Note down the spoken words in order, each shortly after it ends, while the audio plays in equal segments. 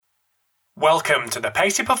Welcome to the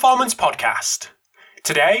Pacey Performance Podcast.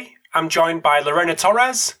 Today, I'm joined by Lorena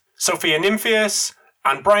Torres, Sophia Nymphius,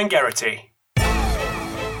 and Brian Geraghty.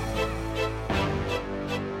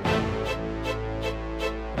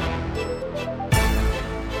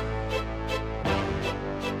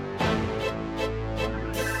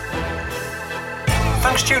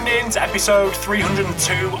 Thanks for tuning in to episode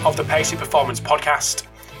 302 of the Pacey Performance Podcast.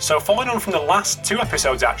 So following on from the last two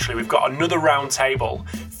episodes, actually, we've got another round table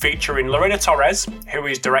featuring Lorena Torres, who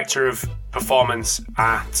is Director of Performance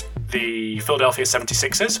at the Philadelphia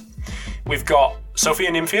 76ers. We've got Sophia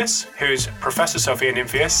Nymphius, who's Professor Sophia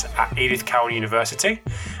Nymphius at Edith Cowan University.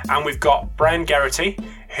 And we've got Brian Geraghty,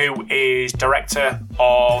 who is Director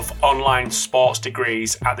of Online Sports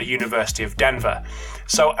Degrees at the University of Denver.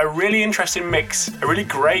 So a really interesting mix, a really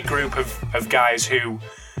great group of guys who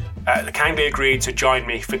kindly agreed to join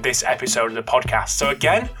me for this episode of the podcast. So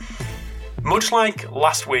again, much like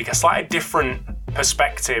last week, a slightly different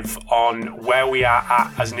perspective on where we are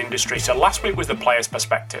at as an industry. So last week was the player's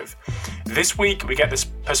perspective. This week, we get this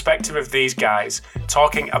perspective of these guys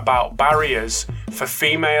talking about barriers for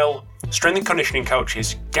female strength and conditioning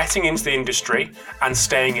coaches getting into the industry and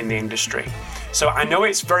staying in the industry. So I know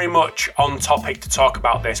it's very much on topic to talk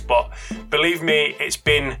about this, but believe me,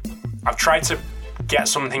 I've tried to get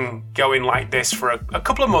something going like this for a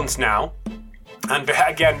couple of months now. And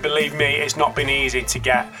again, believe me, it's not been easy to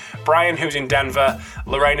get Brian, who's in Denver,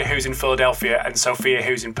 Lorena, who's in Philadelphia, and Sophia,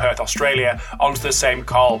 who's in Perth, Australia, onto the same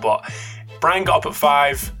call. But Brian got up at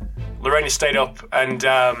 5, Lorena stayed up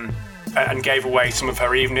and gave away some of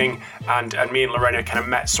her evening, and me and Lorena kind of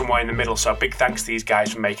met somewhere in the middle. So big thanks to these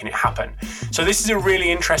guys for making it happen. So this is a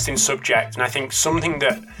really interesting subject, and I think something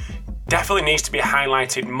that definitely needs to be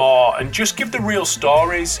highlighted more and just give the real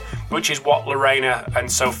stories, which is what Lorena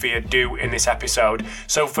and Sophia do in this episode.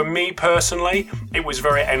 So for me personally, it was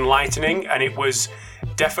very enlightening, and it was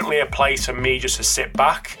definitely a place for me just to sit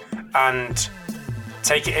back and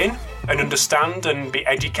take it in and understand and be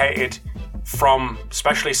educated from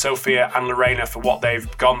especially Sophia and Lorena for what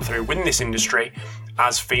they've gone through within this industry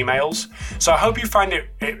as females. So I hope you find it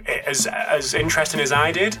as interesting as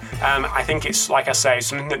I did. I think it's, like I say,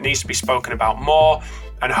 something that needs to be spoken about more,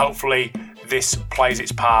 and hopefully this plays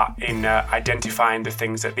its part in identifying the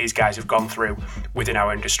things that these guys have gone through within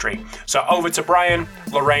our industry. So over to Brian,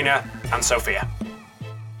 Lorena, and Sophia.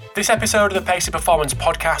 This episode of the Pacey Performance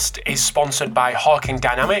Podcast is sponsored by Hawkin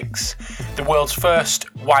Dynamics, the world's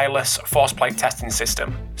first wireless force plate testing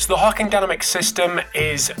system. So the Hawkin Dynamics system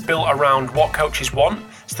is built around what coaches want,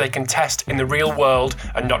 so they can test in the real world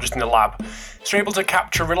and not just in the lab. So you're able to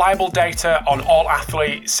capture reliable data on all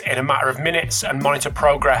athletes in a matter of minutes and monitor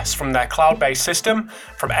progress from their cloud-based system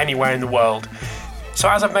from anywhere in the world. So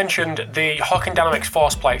as I've mentioned, the Hawkin Dynamics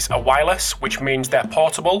force plates are wireless, which means they're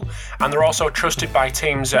portable, and they're also trusted by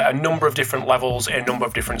teams at a number of different levels in a number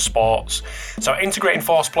of different sports. So integrating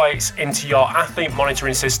force plates into your athlete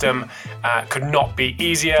monitoring system could not be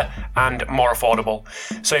easier and more affordable.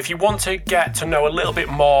 So if you want to get to know a little bit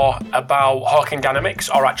more about Hawkin Dynamics,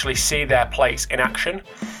 or actually see their plates in action,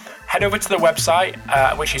 head over to the website,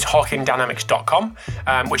 which is hawkindynamics.com,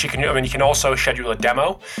 which you can also schedule a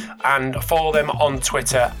demo, and follow them on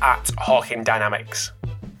Twitter at hawkindynamics.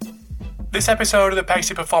 This episode of the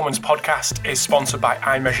Pacey Performance Podcast is sponsored by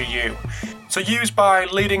iMeasureU. So used by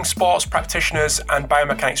leading sports practitioners and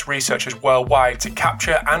biomechanics researchers worldwide to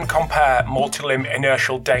capture and compare multi-limb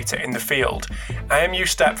inertial data in the field, IMU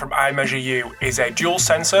Step from iMeasureU is a dual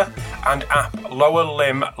sensor and app lower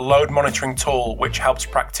limb load monitoring tool which helps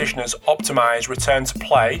practitioners optimize return to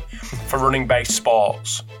play for running-based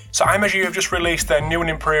sports. So iMeasureU have just released their new and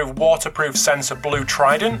improved waterproof sensor Blue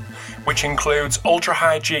Trident, which includes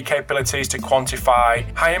ultra-high G capabilities to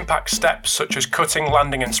quantify high-impact steps such as cutting,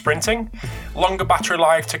 landing and sprinting, longer battery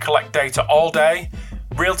life to collect data all day,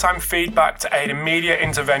 real-time feedback to aid immediate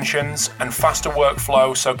interventions, and faster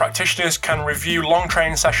workflow so practitioners can review long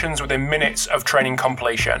training sessions within minutes of training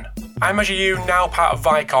completion. iMeasureU, now part of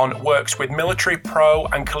Vicon, works with military, pro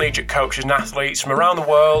and collegiate coaches and athletes from around the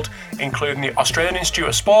world, including the Australian Institute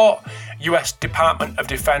of Sport, US Department of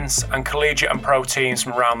Defense and collegiate and pro teams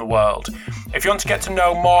from around the world. If you want to get to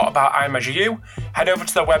know more about iMeasureU, head over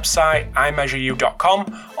to their website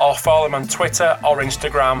iMeasureU.com or follow them on Twitter or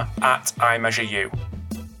Instagram at iMeasureU.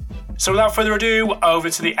 So without further ado, over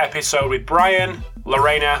to the episode with Brian,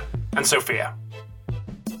 Lorena and Sophia.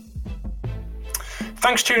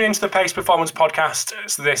 Thanks for tuning into the Pace Performance Podcast.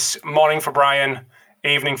 It's this morning for Brian,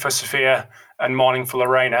 evening for Sophia, and morning for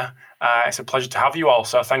Lorena. It's a pleasure to have you all,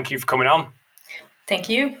 so thank you for coming on. Thank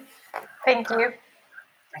you. Thank you.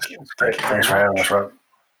 Thank you. Thanks for having us, Rob.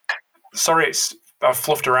 Sorry, it's I've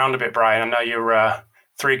fluffed around a bit, Brian. I know you're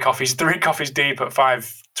three coffees deep at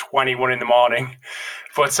 5:21 in the morning.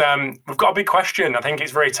 But we've got a big question. I think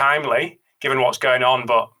it's very timely, given what's going on,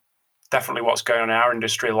 but definitely what's going on in our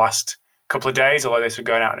industry the last couple of days, although this is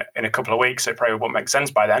going out in a couple of weeks, so it probably won't make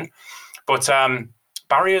sense by then. But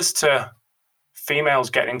barriers to females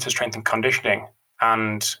getting into strength and conditioning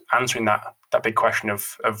and answering that big question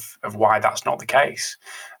of why that's not the case,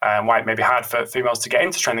 and why it may be hard for females to get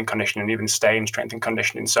into strength and conditioning and even stay in strength and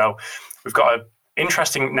conditioning. So we've got an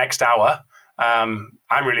interesting next hour. I'm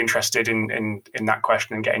really interested in that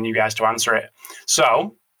question and getting you guys to answer it.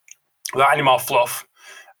 So without any more fluff,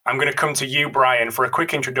 I'm going to come to you, Brian, for a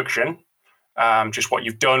quick introduction, just what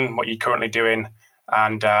you've done, what you're currently doing,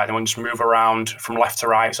 and then we'll just move around from left to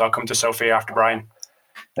right. So I'll come to Sophia after Brian.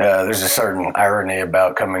 There's a certain irony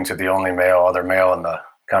about coming to the only other male in the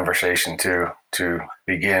conversation to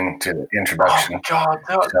begin to the introduction. Oh, God.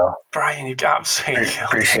 No, so, Brian, you absolutely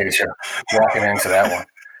appreciate you walking into that one.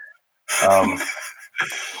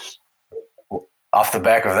 Off the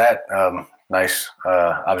back of that nice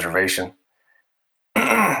observation,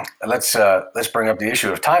 let's bring up the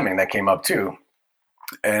issue of timing that came up too.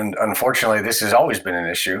 And unfortunately, this has always been an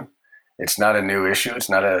issue. It's not a new issue.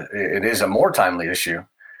 It is a more timely issue,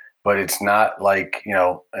 but it's not like,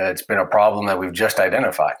 it's been a problem that we've just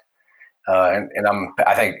identified. I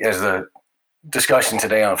think as the discussion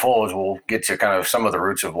today unfolds, we'll get to kind of some of the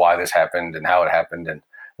roots of why this happened and how it happened and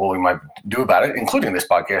what we might do about it, including this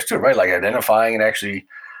podcast too, right? Like identifying and actually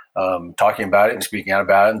talking about it and speaking out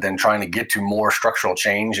about it, and then trying to get to more structural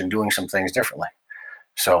change and doing some things differently.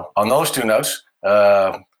 So on those two notes,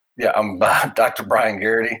 I'm Dr. Brian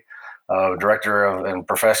Garrity, director and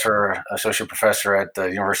associate professor at the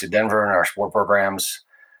University of Denver in our sport programs.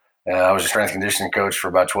 I was a strength conditioning coach for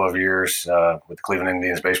about 12 years with the Cleveland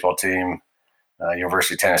Indians baseball team,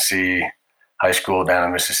 University of Tennessee, high school down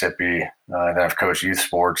in Mississippi. Then I've coached youth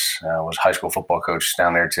sports. Was a high school football coach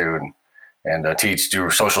down there too, and do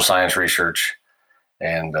social science research,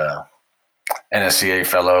 and NSCA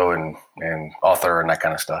fellow and author and that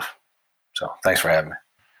kind of stuff. So thanks for having me.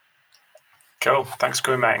 Cool. Thanks for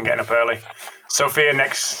coming, mate, and getting up early. Sophia,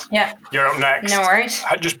 next. Yeah. You're up next. No worries.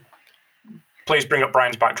 Just please bring up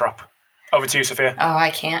Brian's backdrop. Over to you, Sophia. Oh,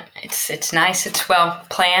 I can't. It's nice. It's well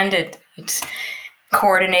planned. It's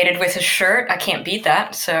coordinated with a shirt. I can't beat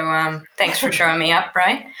that. So thanks for showing me up,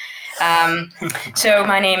 Brian. So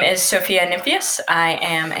my name is Sophia Nymphius. I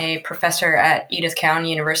am a professor at Edith Cowan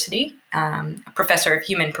University, a professor of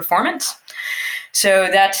human performance. So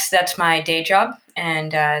that's my day job.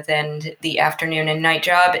 And then the afternoon and night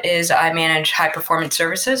job is I manage high performance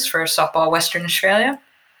services for Softball Western Australia.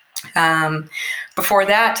 Before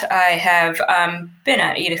that, I have been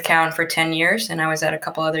at Edith Cowan for 10 years, and I was at a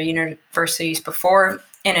couple other universities before,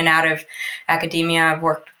 in and out of academia. I've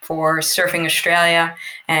worked for Surfing Australia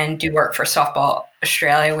and do work for Softball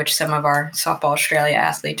Australia, which some of our Softball Australia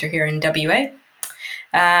athletes are here in WA.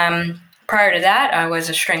 Prior to that, I was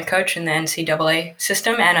a strength coach in the NCAA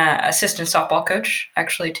system and an assistant softball coach,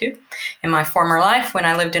 actually, too, in my former life when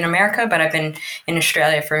I lived in America. But I've been in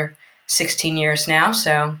Australia for 16 years now,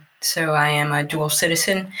 so I am a dual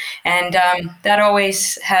citizen. And that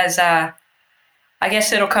always has, I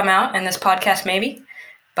guess it'll come out in this podcast maybe,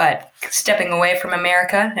 but stepping away from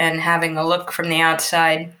America and having a look from the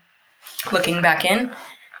outside, looking back in,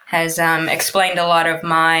 has explained a lot of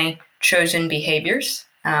my chosen behaviors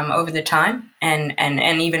over the time,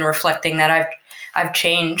 and even reflecting that I've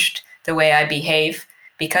changed the way I behave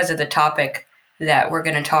because of the topic that we're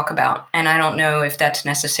going to talk about. And I don't know if that's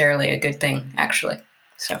necessarily a good thing, actually.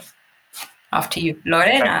 So off to you,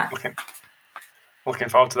 Lorena. Okay. Looking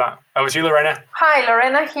forward to that. Over to you, Lorena. Hi,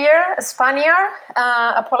 Lorena here, Spaniard.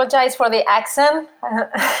 Apologize for the accent.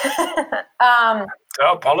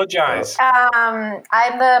 Don't apologize.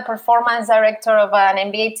 I'm the performance director of an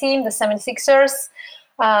NBA team, the 76ers.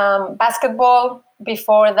 Basketball.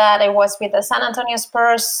 Before that, I was with the San Antonio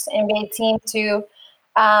Spurs NBA team too.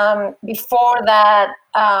 Before that,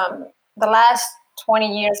 the last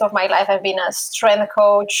 20 years of my life, I've been a strength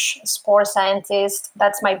coach, sports scientist.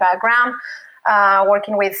 That's my background.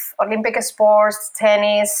 Working with Olympic sports,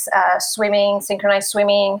 tennis, swimming, synchronized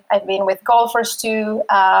swimming. I've been with golfers too.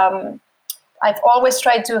 I've always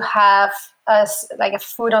tried to have a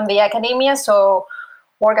foot on the academia, so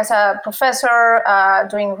work as a professor,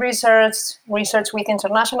 doing research with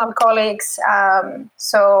international colleagues.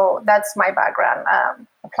 So that's my background.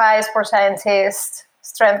 Applied sports scientist,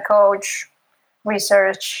 strength coach,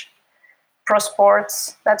 research, pro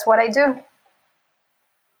sports. That's what I do.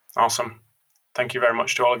 Awesome. Thank you very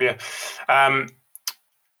much to all of you.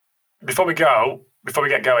 Before we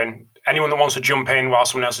get going, anyone that wants to jump in while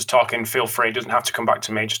someone else is talking, feel free. It doesn't have to come back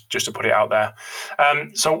to me, just to put it out there.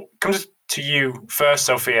 So comes to you first,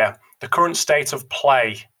 Sophia. The current state of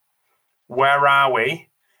play. Where are we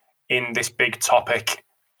in this big topic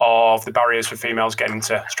of the barriers for females getting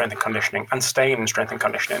into strength and conditioning and staying in strength and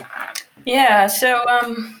conditioning? Yeah, so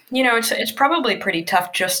it's probably pretty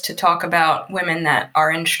tough just to talk about women that are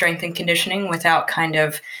in strength and conditioning without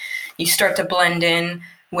you start to blend in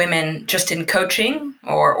women just in coaching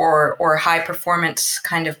or high performance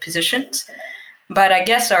kind of positions. But I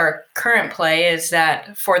guess our current play is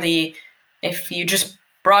that if you just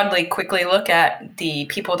broadly quickly look at the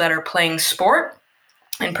people that are playing sport,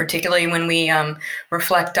 and particularly when we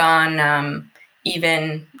reflect on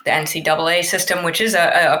even the NCAA system, which is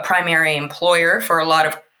a primary employer for a lot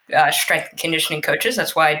of strength and conditioning coaches.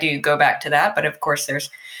 That's why I do go back to that. But of course, there's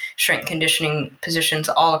strength conditioning positions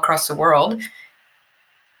all across the world.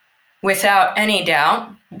 Without any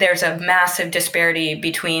doubt, there's a massive disparity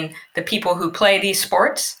between the people who play these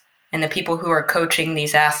sports and the people who are coaching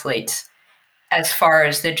these athletes as far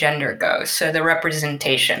as the gender goes. So the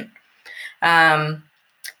representation. That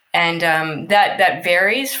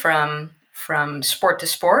varies from sport to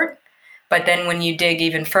sport. But then when you dig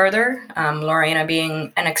even further, Lorena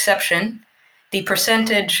being an exception, the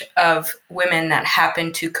percentage of women that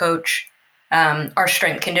happen to coach our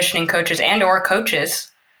strength conditioning coaches and or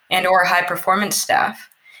high performance staff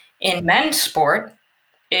in men's sport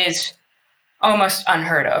is almost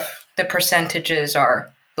unheard of. The percentages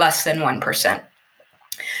are less than 1%.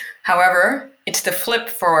 However, it's the flip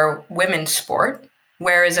for women's sport,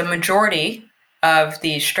 whereas a majority of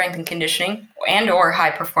the strength and conditioning and or high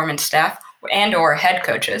performance staff and or head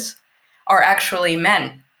coaches are actually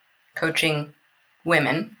men coaching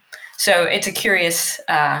women. So it's a curious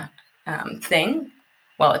thing.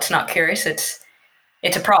 Well, it's not curious.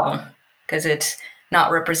 It's a problem because it's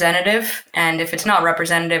not representative. And if it's not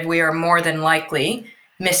representative, we are more than likely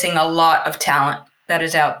missing a lot of talent that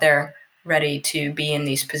is out there ready to be in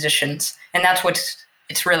these positions. And that's what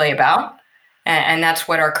it's really about. And that's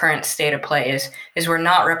what our current state of play is we're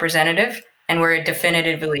not representative and we're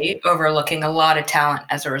definitively overlooking a lot of talent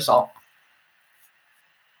as a result.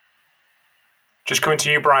 Just coming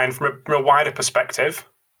to you, Brian, from a wider perspective,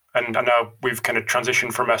 and I know we've kind of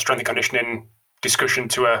transitioned from a strength and conditioning discussion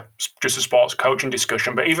to just a sports coaching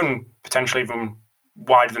discussion, but potentially even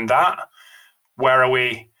wider than that, where are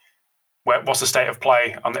we? What's the state of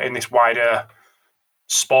play in this wider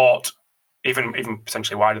sport, even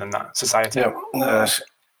potentially wider than that, society? Yeah,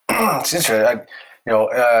 it's interesting.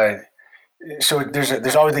 So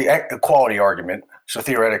there's always the equality argument. So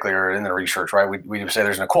theoretically, or in the research, right, we say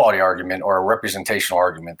there's an equality argument or a representational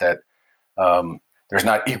argument that there's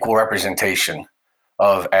not equal representation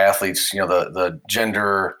of athletes. The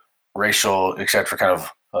gender, racial, et cetera, kind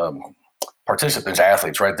of participants,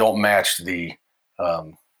 athletes, right, don't match the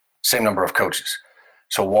same number of coaches.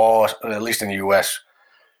 So while, at least in the U.S.,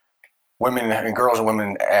 women and girls and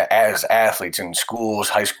women as athletes in schools,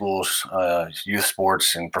 high schools, youth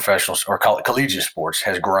sports, and professional or collegiate sports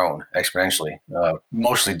has grown exponentially,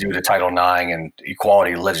 mostly due to Title IX and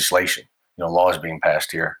equality legislation, laws being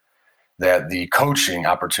passed here, that the coaching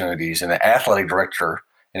opportunities and the athletic director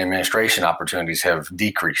and administration opportunities have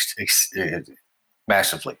decreased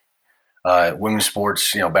massively. Women's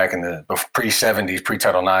sports, back in the pre-70s,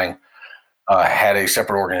 pre-Title IX, had a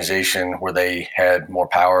separate organization where they had more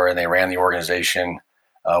power and they ran the organization.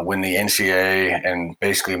 When the NCAA and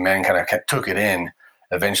basically men kind of took it in,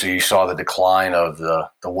 eventually you saw the decline of the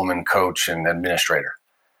woman coach and administrator.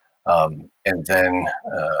 And then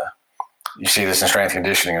you see this in strength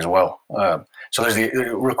conditioning as well. So there's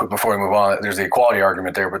real quick before we move on, there's the equality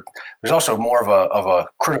argument there, but there's also more of a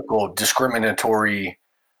critical discriminatory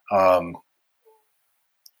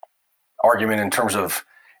argument in terms of,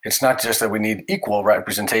 it's not just that we need equal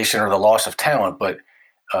representation or the loss of talent, but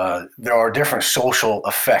there are different social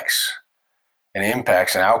effects and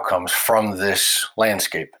impacts and outcomes from this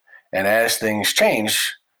landscape. And as things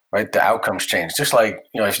change, right, the outcomes change. Just like,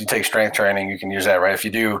 if you take strength training, you can use that, right? If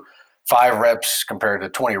you do 5 reps compared to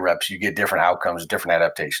 20 reps, you get different outcomes, different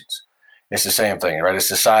adaptations. It's the same thing, right? As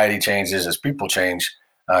society changes, as people change,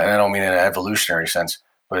 and I don't mean in an evolutionary sense,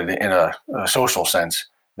 but in a social sense,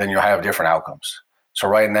 then you'll have different outcomes. So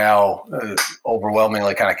right now,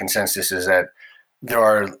 overwhelmingly kind of consensus is that there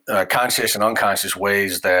are conscious and unconscious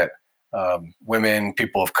ways that women,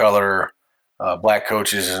 people of color, Black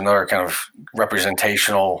coaches is another kind of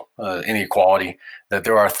representational inequality, that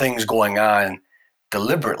there are things going on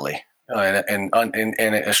deliberately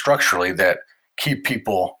and structurally that keep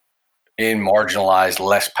people in marginalized,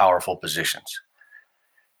 less powerful positions.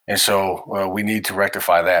 And so we need to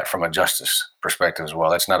rectify that from a justice perspective as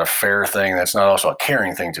well. That's not a fair thing. That's not also a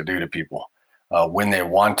caring thing to do to people when they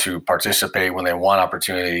want to participate, when they want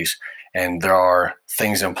opportunities, and there are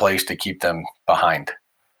things in place to keep them behind.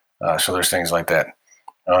 So there's things like that.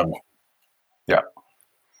 Yeah.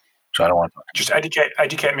 So I don't want to just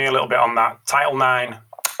educate me a little bit on that. Title IX.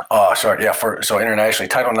 Sorry. Yeah. So internationally,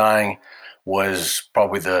 Title IX was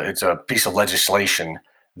probably it's a piece of legislation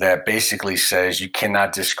that basically says you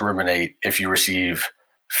cannot discriminate if you receive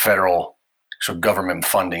federal, so government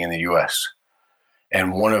funding in the U.S.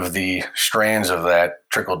 And one of the strands of that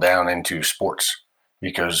trickled down into sports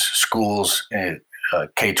because schools,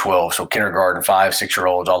 K-12, so kindergarten, 5,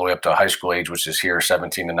 6-year-olds, all the way up to high school age, which is here,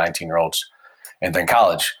 17 to 19-year-olds, and then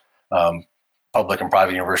college, public and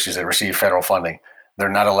private universities that receive federal funding, they're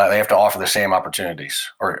not allowed, they have to offer the same opportunities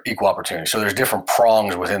or equal opportunities. So there's different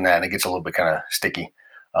prongs within that, and it gets a little bit kind of sticky.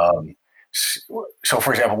 So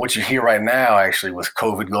for example, what you hear right now, actually, with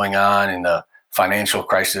COVID going on and the financial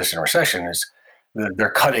crisis and recession is they're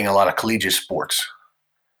cutting a lot of collegiate sports.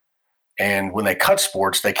 And when they cut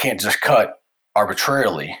sports, they can't just cut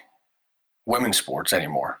arbitrarily women's sports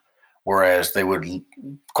anymore. Whereas they would,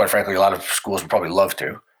 quite frankly, a lot of schools would probably love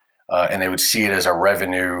to, and they would see it as a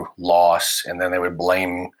revenue loss, and then they would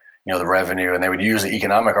blame, the revenue, and they would use the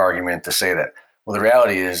economic argument to say that. Well, the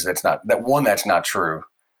reality is that's not true.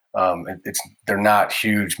 They're not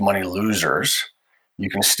huge money losers. You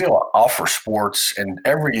can still offer sports, and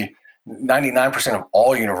 99% of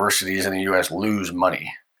all universities in the U.S. lose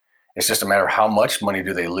money. It's just a matter of how much money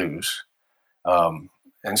do they lose. And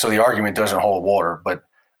so the argument doesn't hold water, but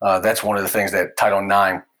that's one of the things that Title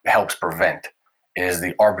IX helps prevent is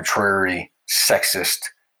the arbitrary sexist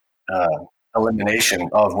elimination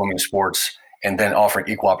of women's sports and then offering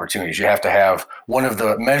equal opportunities. You have to have one of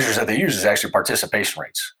the measures that they use is actually participation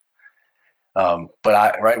rates.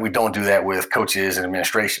 But we don't do that with coaches and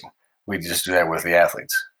administration. We just do that with the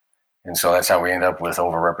athletes. And so that's how we end up with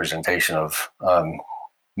overrepresentation of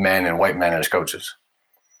men and white men as coaches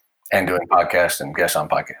and doing podcasts and guests on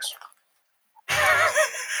podcasts.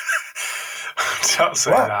 Don't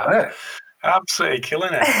say that. Right. Absolutely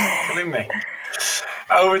killing me.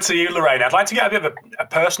 Over to you, Lorraine. I'd like to get a bit of a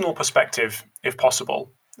personal perspective, if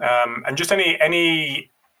possible, and just any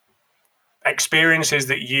experiences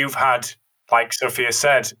that you've had, like Sophia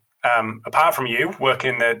said, apart from you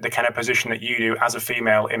working in the kind of position that you do as a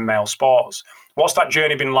female in male sports. What's that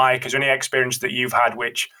journey been like? Is there any experience that you've had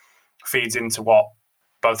which feeds into what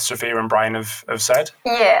both Sophia and Brian have said?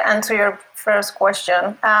 Yeah, and to your first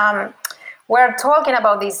question, we're talking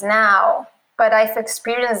about this now, but I've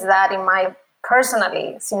experienced that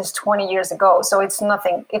personally since 20 years ago. So it's not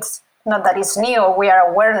that it's new. We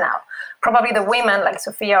are aware now. Probably the women like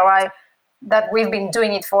Sophia or I, that we've been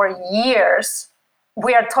doing it for years,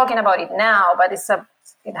 we are talking about it now, but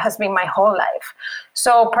it has been my whole life.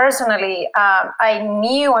 So personally, I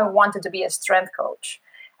knew I wanted to be a strength coach,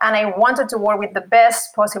 and I wanted to work with the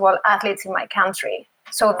best possible athletes in my country.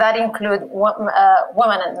 So that includes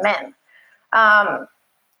women and men.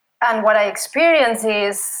 And what I experienced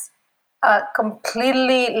is a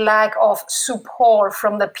completely lack of support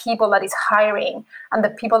from the people that is hiring and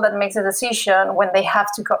the people that makes the decision when they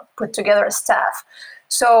have to put together a staff.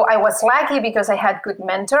 So I was lucky because I had good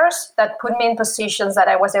mentors that put me in positions that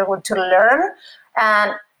I was able to learn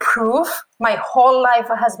and prove. My whole life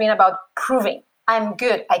has been about proving I'm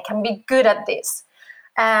good. I can be good at this.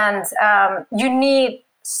 And you need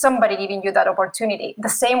somebody giving you that opportunity, the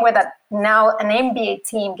same way that now an NBA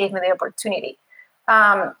team gave me the opportunity.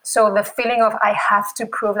 So the feeling of I have to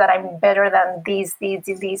prove that I'm better than this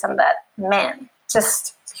and that, man,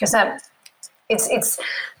 just because I'm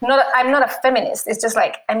not a feminist. It's just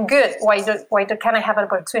like, I'm good. Why can I have an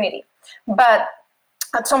opportunity? But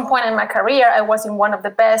at some point in my career, I was in one of the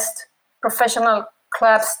best professional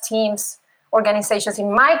clubs, teams, organizations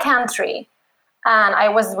in my country. And I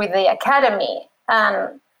was with the academy.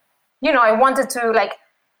 And, I wanted to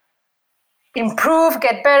improve,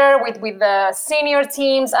 get better with the senior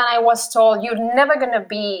teams. And I was told, you're never going to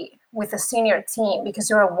be with a senior team because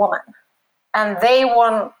you're a woman. And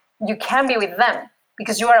you can be with them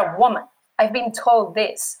because you are a woman. I've been told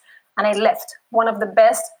this. And I left one of the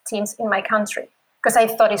best teams in my country because I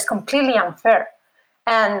thought it's completely unfair.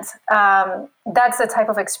 And that's the type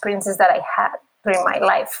of experiences that I had during my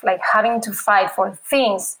life, like having to fight for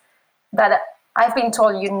things that I've been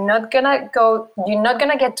told you're not gonna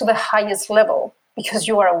get to the highest level because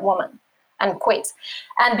you are a woman, and quit.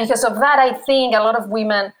 And because of that, I think a lot of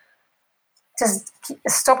women just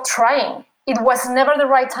stop trying. It was never the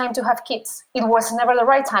right time to have kids. It was never the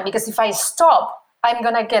right time because if I stop, I'm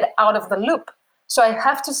gonna get out of the loop. So I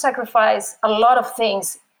have to sacrifice a lot of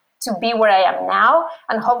things to be where I am now.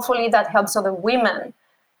 And hopefully that helps other women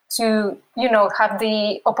to, have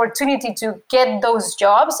the opportunity to get those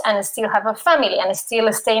jobs and still have a family and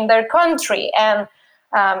still stay in their country and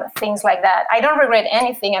things like that. I don't regret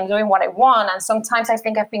anything. I'm doing what I want. And sometimes I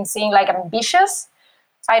think I've been seeing like ambitious.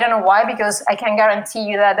 I don't know why, because I can guarantee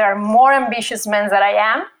you that there are more ambitious men than I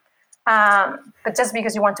am. But just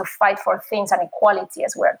because you want to fight for things and equality,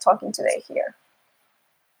 as we're talking today here.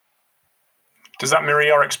 Does that mirror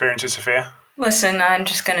your experiences, Sophia? Listen, I'm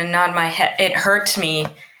just going to nod my head. It hurts me.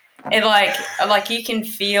 It like you can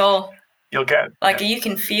feel. You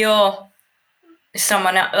can feel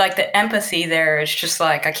someone else, like the empathy there is just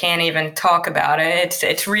like, I can't even talk about it.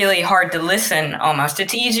 It's really hard to listen almost.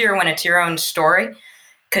 It's easier when it's your own story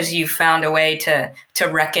because you found a way to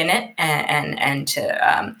reckon it and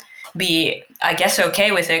to be, I guess,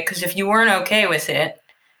 okay with it. Because if you weren't okay with it,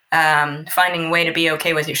 finding a way to be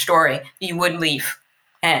okay with your story, you would leave.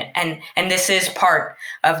 And this is part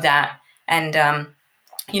of that. And,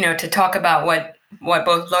 to talk about what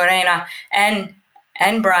both Lorena and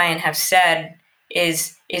Brian have said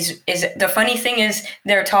is the funny thing is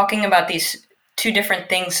they're talking about these two different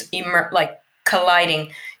things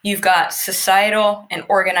colliding. You've got societal and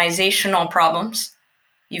organizational problems.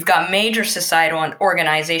 You've got major societal and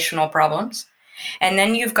organizational problems. And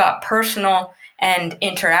then you've got personal and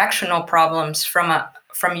interactional problems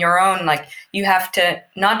from your own. Like, you have to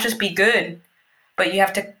not just be good, but you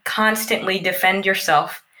have to constantly defend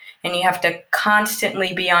yourself, and you have to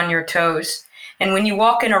constantly be on your toes. And when you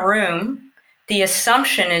walk in a room, the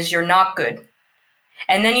assumption is you're not good.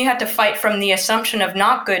 And then you have to fight from the assumption of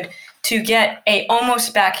not good to get a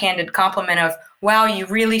almost backhanded compliment of, wow, you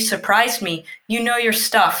really surprised me. You know your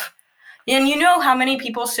stuff. And you know how many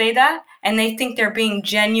people say that and they think they're being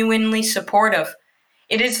genuinely supportive.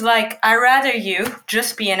 It is like, I'd rather you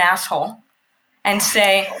just be an asshole and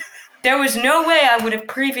say, there was no way I would have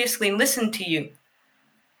previously listened to you.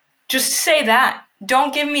 Just say that.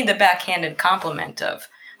 Don't give me the backhanded compliment of,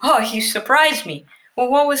 oh, you surprised me. Well,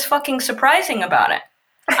 what was fucking surprising about it?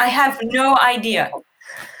 I have no idea.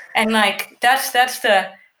 And like, that's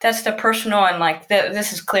the personal and like,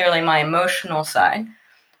 this is clearly my emotional side.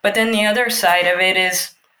 But then the other side of it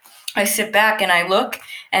is I sit back and I look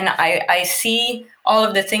and I see all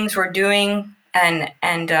of the things we're doing and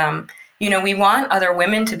we want other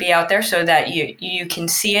women to be out there so that you can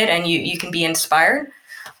see it and you can be inspired.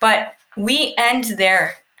 But we end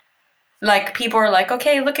there. Like, people are like,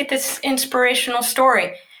 okay, look at this inspirational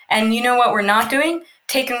story. And you know what we're not doing?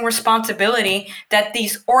 Taking responsibility that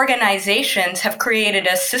these organizations have created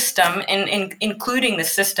a system, including the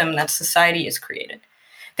system that society has created.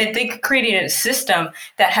 That they created a system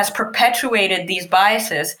that has perpetuated these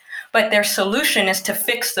biases, but their solution is to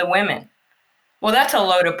fix the women. Well, that's a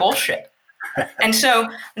load of bullshit. And so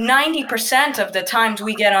 90% of the times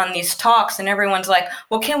we get on these talks and everyone's like,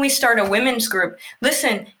 well, can we start a women's group?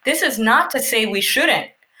 Listen, this is not to say we shouldn't,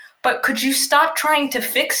 but could you stop trying to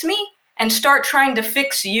fix me and start trying to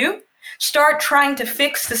fix you? Start trying to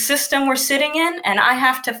fix the system we're sitting in, and I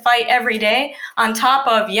have to fight every day on top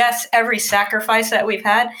of, yes, every sacrifice that we've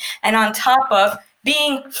had, and on top of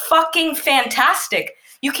being fucking fantastic.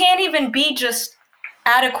 You can't even be just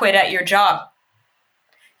adequate at your job.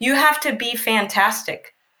 You have to be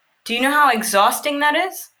fantastic. Do you know how exhausting that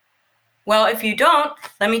is? Well, if you don't,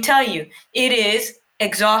 let me tell you, it is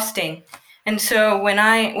exhausting. And so when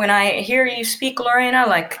I hear you speak, Lorena,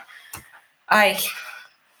 like I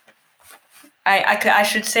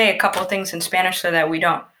should say a couple of things in Spanish so that we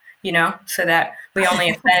don't, so that we only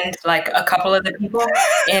offend like a couple of the people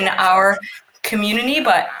in our community.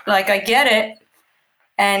 But like, I get it.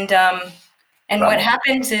 And what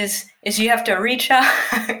happens is you have to reach out.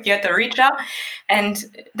 You have to reach out. And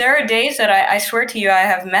there are days that I swear to you, I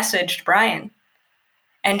have messaged Brian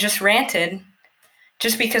and just ranted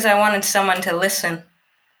just because I wanted someone to listen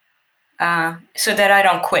so that I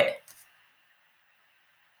don't quit.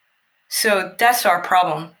 So that's our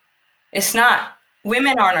problem. It's not,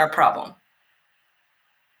 women aren't our problem.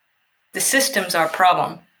 The system's our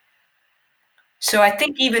problem. So I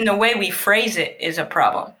think even the way we phrase it is a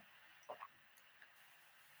problem.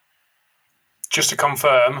 Just to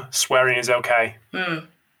confirm, swearing is okay.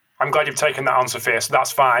 I'm glad you've taken that on, Sophia, so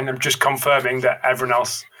that's fine. I'm just confirming that everyone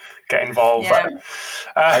else get involved. Yeah.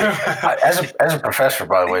 As a professor,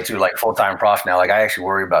 by the way, too, like full-time prof now, like I actually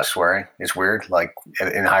worry about swearing. It's weird, like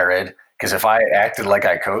in higher ed, because if I acted like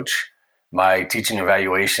I coach, my teaching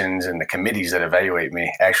evaluations and the committees that evaluate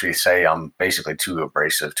me actually say I'm basically too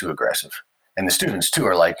abrasive, too aggressive. And the students, too,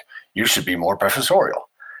 are like, you should be more professorial.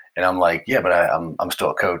 And I'm like, yeah, but I'm still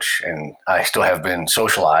a coach, and I still have been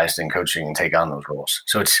socialized in coaching and take on those roles.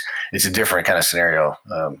 So it's a different kind of scenario.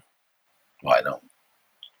 Well, I don't.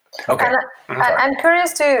 Okay. And I'm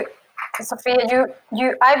curious to, Sophia,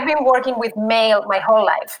 I've been working with male my whole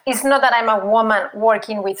life. It's not that I'm a woman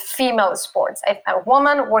working with female sports. I'm a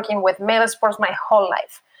woman working with male sports my whole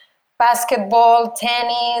life. Basketball,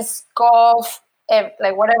 tennis, golf,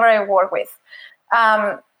 like whatever I work with.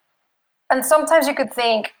 And sometimes you could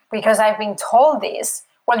think, because I've been told this,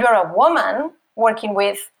 well, you're a woman working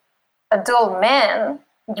with adult men,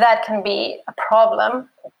 that can be a problem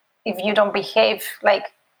if you don't behave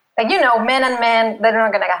like men and men, they're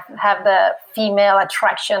not going to have the female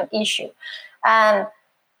attraction issue. And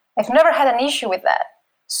I've never had an issue with that.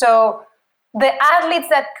 So the athletes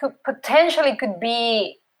that could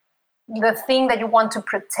be the thing that you want to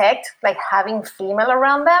protect, like having female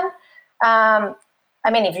around them. I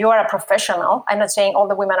mean, if you are a professional, I'm not saying all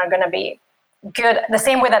the women are going to be good, the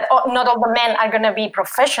same way that not all the men are going to be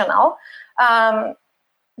professional.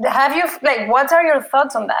 Have you, what are your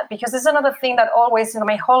thoughts on that? Because this is another thing that always in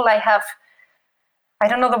my whole life I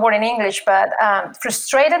don't know the word in English, but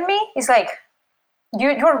frustrated me. It's like,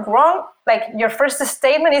 you're wrong. Like, your first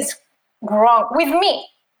statement is wrong with me.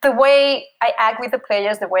 The way I act with the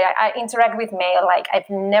players, the way I interact with male, like, I've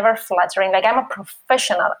never flattering. Like, I'm a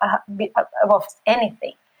professional above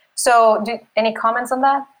anything. So any comments on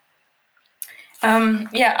that?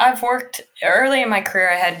 Yeah, I've worked early in my career.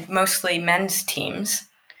 I had mostly men's teams.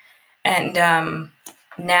 And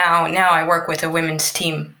now I work with a women's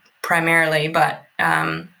team primarily, but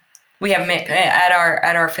we have at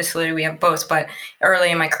our facility we have both. But early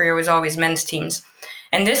in my career was always men's teams,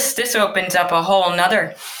 and this opens up a whole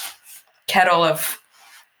nother kettle of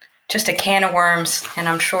just a can of worms. And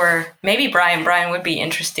I'm sure maybe Brian would be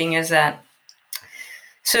interesting. Is that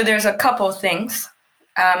so? There's a couple of things.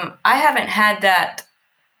 I haven't had that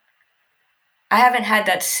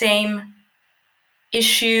same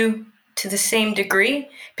issue to the same degree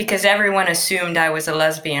because everyone assumed I was a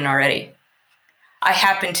lesbian already. I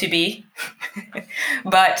happen to be,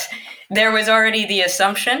 but there was already the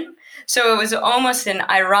assumption. So it was almost an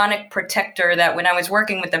ironic protector that when I was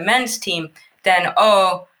working with the men's team, then,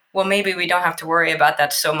 maybe we don't have to worry about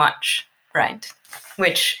that so much, right?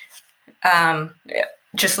 Which,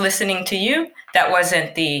 just listening to you, that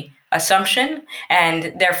wasn't the assumption,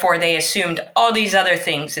 and therefore they assumed all these other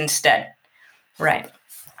things instead, right?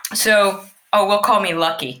 So, we'll call me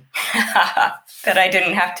lucky that I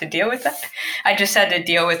didn't have to deal with that. I just had to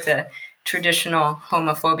deal with the traditional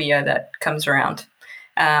homophobia that comes around.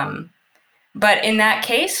 But in that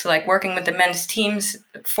case, like working with the men's teams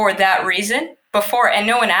for that reason before, and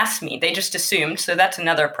no one asked me, they just assumed. So that's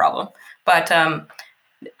another problem. But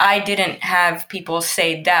I didn't have people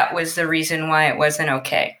say that was the reason why it wasn't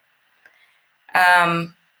okay.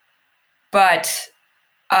 But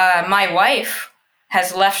my wife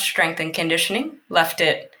has left strength and conditioning, left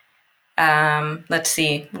it,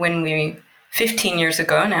 15 years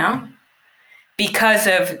ago now, because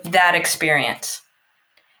of that experience.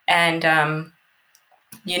 And,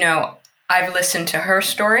 I've listened to her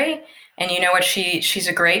story, and you know what, she's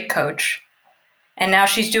a great coach. And now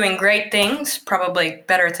she's doing great things, probably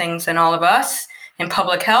better things than all of us in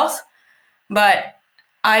public health. But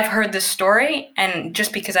I've heard this story, and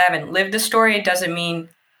just because I haven't lived the story, it doesn't mean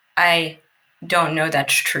I don't know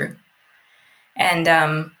that's true. And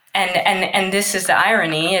this is the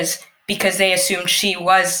irony, is because they assumed she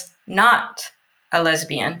was not a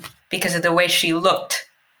lesbian because of the way she looked,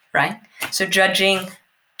 right? So judging,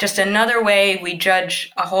 just another way we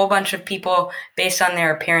judge a whole bunch of people based on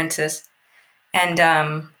their appearances. And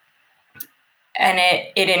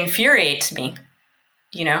it infuriates me,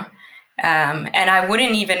 and I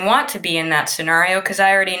wouldn't even want to be in that scenario because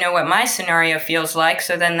I already know what my scenario feels like.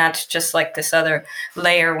 So then that's just like this other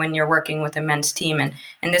layer when you're working with a men's team. And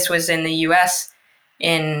this was in the U.S.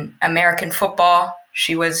 in American football.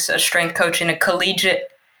 She was a strength coach in a collegiate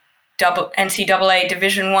NCAA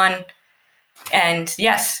Division I. And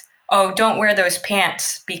yes, don't wear those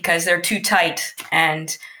pants because they're too tight.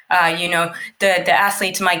 And, the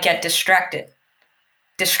athletes might get distracted.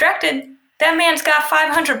 Distracted? That man's got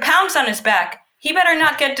 500 pounds on his back. He better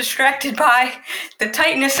not get distracted by the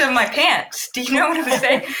tightness of my pants. Do you know what I'm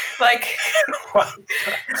saying?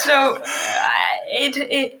 So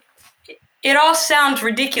it all sounds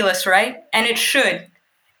ridiculous, right? And it should,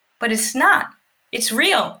 but it's not. It's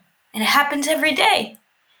real, and it happens every day.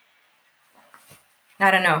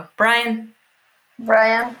 I don't know, Brian.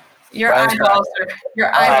 Your eyeballs are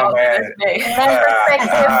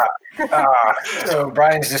So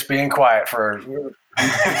Brian's just being quiet for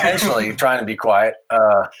intentionally trying to be quiet.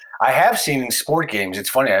 I have seen in sport games, it's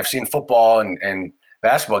funny, I've seen football and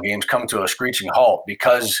basketball games come to a screeching halt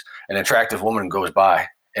because an attractive woman goes by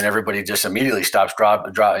and everybody just immediately stops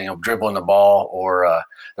dribbling the ball, or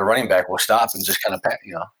the running back will stop and just kind of,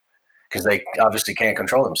 because they obviously can't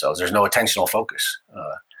control themselves. There's no attentional focus.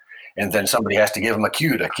 And then somebody has to give them a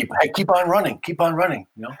cue to keep on running.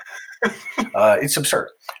 It's absurd.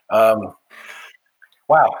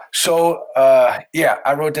 Wow. So, I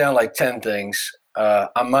wrote down like 10 things.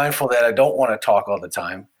 I'm mindful that I don't want to talk all the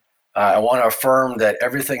time. I want to affirm that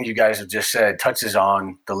everything you guys have just said touches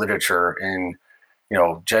on the literature in,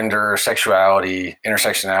 gender, sexuality,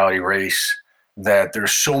 intersectionality, race, that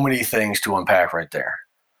there's so many things to unpack right there.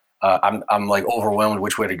 I'm like overwhelmed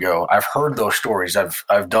which way to go. I've heard those stories.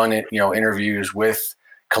 I've done it, interviews with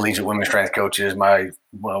collegiate women's strength coaches. My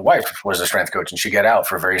wife was a strength coach and she got out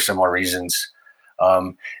for very similar reasons.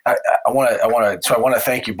 I want to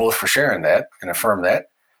thank you both for sharing that and affirm that.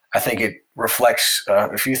 I think it reflects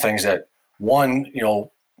a few things. That one,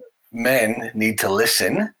 men need to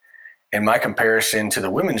listen. And my comparison to the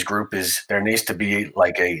women's group is there needs to be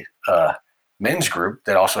like a men's group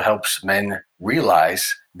that also helps men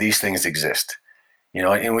realize these things exist.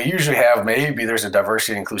 And we usually have, maybe there's a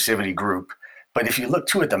diversity and inclusivity group, but if you look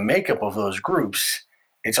too at the makeup of those groups,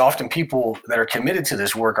 it's often people that are committed to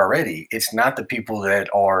this work already. It's not the people that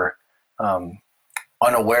are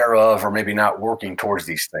unaware of or maybe not working towards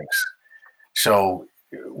these things. So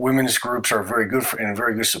women's groups are very good and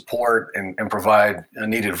very good support and provide a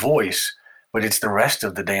needed voice, but it's the rest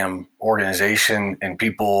of the damn organization and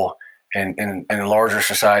people and larger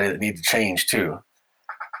society that need to change too.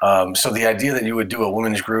 So the idea that you would do a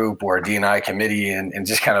women's group or a D&I committee and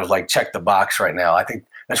just kind of like check the box right now, I think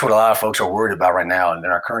that's what a lot of folks are worried about right now in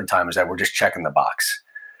our current time, is that we're just checking the box,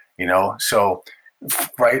 So,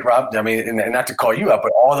 right, Rob? I mean, and not to call you out,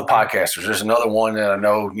 but all the podcasters. There's another one that I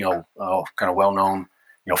know, kind of well-known,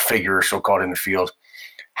 figure, so-called in the field.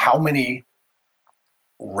 How many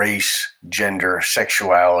race, gender,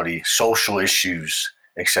 sexuality, social issues,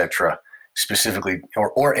 etc., specifically,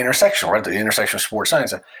 or intersectional, right? The intersection of sports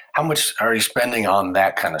science. How much are you spending on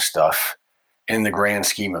that kind of stuff in the grand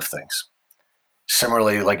scheme of things?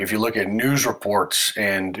 Similarly, like if you look at news reports,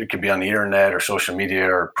 and it could be on the internet or social media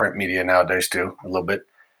or print media nowadays too, a little bit,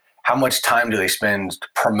 how much time do they spend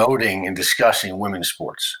promoting and discussing women's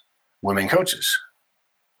sports, women coaches?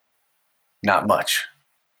 Not much.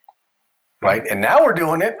 Right. And now we're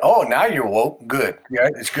doing it. Oh, now you're woke. Good. Yeah.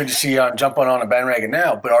 It's good to see you jumping on a bandwagon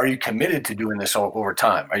now, but are you committed to doing this over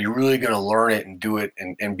time? Are you really going to learn it and do it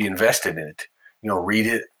and be invested in it? Read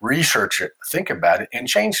it, research it, think about it, and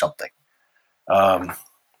change something.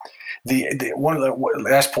 The one of the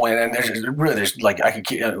last point, and there's like,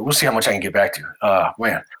 we'll see how much I can get back to.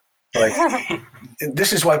 Man, like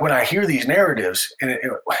this is like when I hear these narratives, and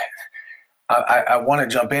I want to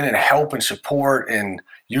jump in and help and support and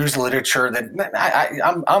use the literature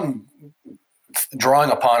that I'm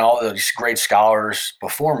drawing upon all those great scholars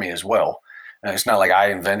before me as well. And it's not like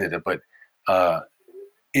I invented it, but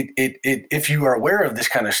if you are aware of this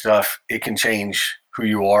kind of stuff, it can change who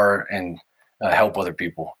you are and help other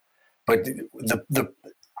people. But the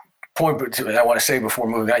point I want to say before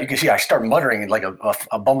moving on, you can see I start muttering like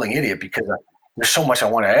a bumbling idiot because there's so much I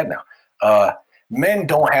want to add now. Men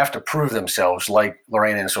don't have to prove themselves like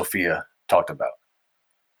Lorena and Sophia talked about.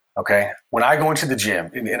 Okay. When I go into the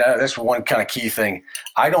gym, and that's one kind of key thing.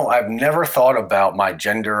 I've never thought about my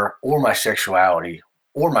gender or my sexuality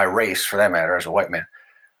or my race, for that matter, as a white man,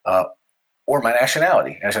 or my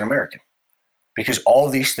nationality as an American, because all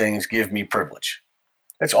of these things give me privilege.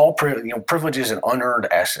 That's all. Privilege is an unearned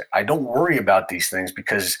asset. I don't worry about these things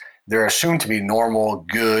because they're assumed to be normal,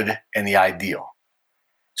 good, and the ideal.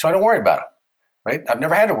 So I don't worry about them. Right? I've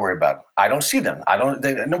never had to worry about them. I don't see them.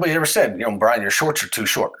 Nobody ever said, Brian, your shorts are too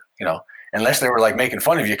short, unless they were like making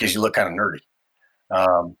fun of you because you look kind of nerdy.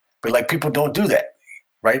 But like people don't do that.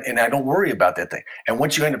 Right. And I don't worry about that thing. And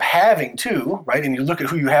once you end up having two, right, and you look at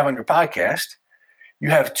who you have on your podcast, you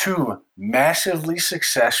have two massively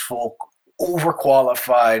successful,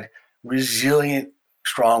 overqualified, resilient,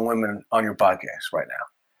 strong women on your podcast right now.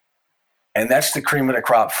 And that's the cream of the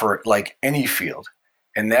crop for like any field.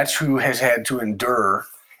 And that's who has had to endure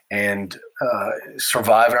and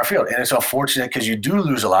survive in our field. And it's unfortunate because you do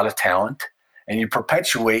lose a lot of talent and you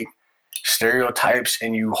perpetuate stereotypes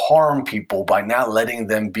and you harm people by not letting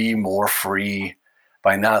them be more free,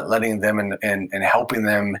 by not letting them and helping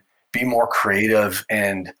them be more creative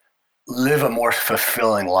and live a more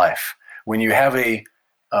fulfilling life. When you have if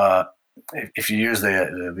you use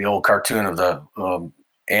the old cartoon of the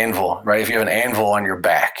anvil, right? If you have an anvil on your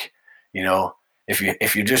back,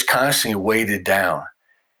 if you're just constantly weighted down,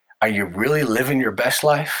 are you really living your best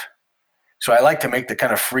life? So I like to make the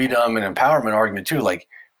kind of freedom and empowerment argument too. Like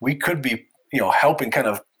we could be, helping kind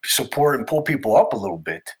of support and pull people up a little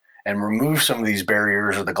bit and remove some of these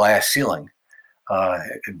barriers or the glass ceiling.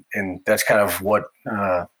 And that's kind of what,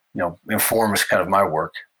 informs kind of my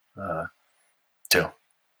work too.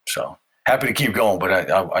 So happy to keep going,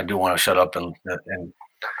 but I do want to shut up and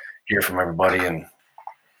hear from everybody. And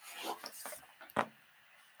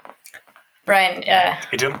Brian,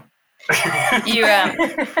 you do? You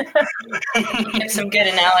give some good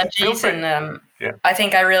analogies, and I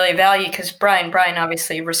think I really value, because Brian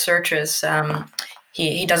obviously researches.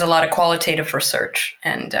 He does a lot of qualitative research,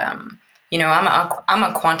 and I'm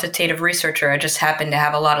a quantitative researcher. I just happen to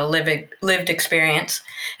have a lot of lived experience,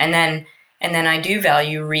 and then I do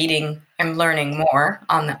value reading and learning more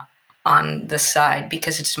on the side,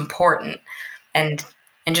 because it's important, and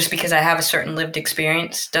just because I have a certain lived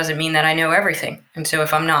experience doesn't mean that I know everything. And so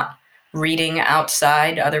if I'm not reading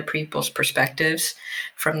outside other people's perspectives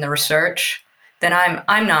from the research, then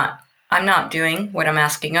I'm not doing what I'm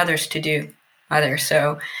asking others to do either.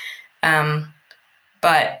 So,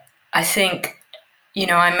 but I think,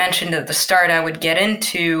 I mentioned at the start I would get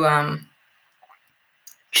into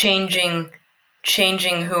changing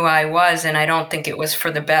who I was, and I don't think it was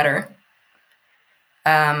for the better.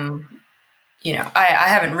 I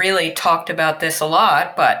haven't really talked about this a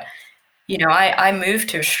lot, but I moved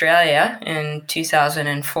to Australia in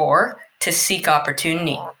 2004 to seek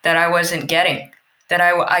opportunity that I wasn't getting, that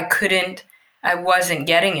I wasn't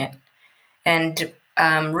getting it. And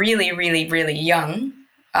really, really, really young,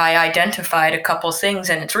 I identified a couple things,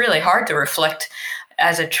 and it's really hard to reflect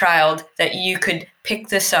as a child that you could pick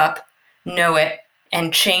this up, know it,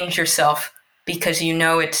 and change yourself because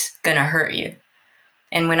it's going to hurt you.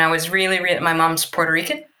 And when I was really, my mom's Puerto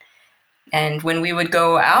Rican, and when we would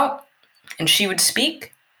go out, and she would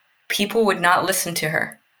speak, people would not listen to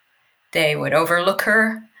her. They would overlook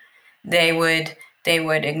her. They would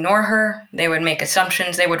ignore her. They would make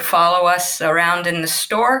assumptions. They would follow us around in the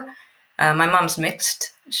store. My mom's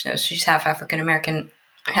mixed. So she's half African American,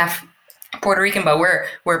 half Puerto Rican, but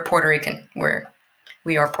we're Puerto Rican.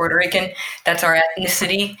 We are Puerto Rican. That's our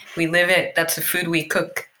ethnicity. We live it. That's the food we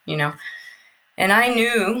cook, And I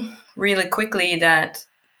knew really quickly that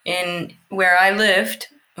in where I lived,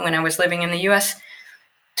 when I was living in the U.S.,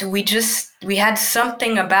 we had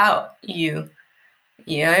something about you.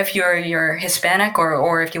 If you're Hispanic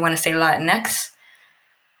or if you want to say Latinx,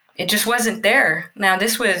 it just wasn't there. Now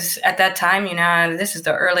this was at that time, this is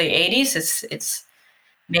the early 80s. It's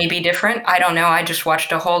maybe different. I don't know. I just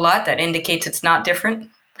watched a whole lot that indicates it's not different.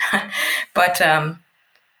 But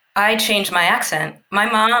I changed my accent. My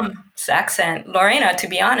mom's accent, Lorena, to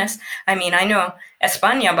be honest. I know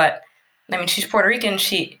España, but she's Puerto Rican.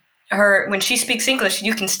 When she speaks English,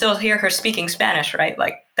 you can still hear her speaking Spanish, right?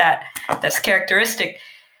 Like that. That's characteristic.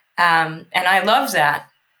 And I love that.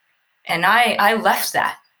 And I left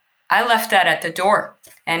that. I left that at the door.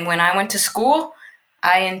 And when I went to school,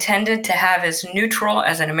 I intended to have as neutral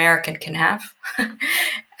as an American can have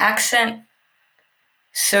accent,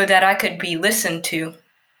 so that I could be listened to.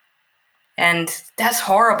 And that's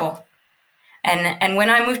horrible. And when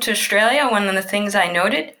I moved to Australia, one of the things I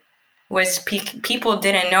noted was people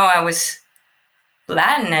didn't know I was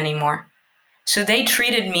Latin anymore. So they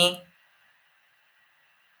treated me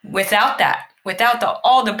without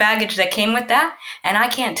all the baggage that came with that. And I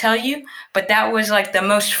can't tell you, but that was like the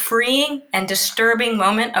most freeing and disturbing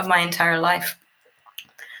moment of my entire life.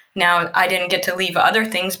 Now, I didn't get to leave other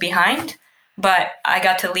things behind, but I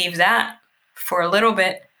got to leave that for a little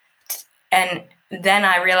bit. And then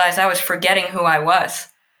I realized I was forgetting who I was.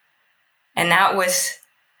 And that was,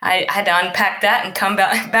 I had to unpack that and come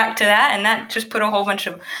back to that. And that just put a whole bunch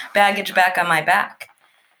of baggage back on my back.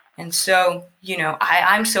 And so,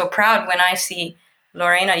 I'm so proud when I see,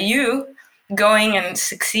 Lorena, you going and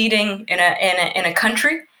succeeding in a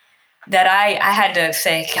country that I had to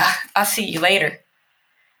say, I'll see you later.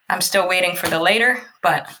 I'm still waiting for the later,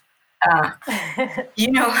 but,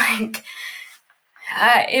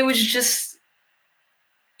 it was just,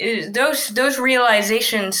 those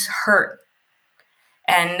realizations hurt,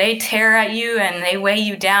 and they tear at you and they weigh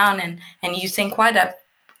you down, and you think, why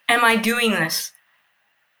am I doing this?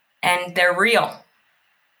 And they're real.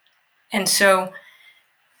 And so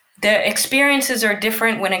the experiences are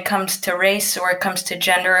different when it comes to race, or it comes to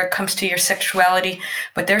gender, or it comes to your sexuality,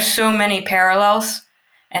 but there's so many parallels.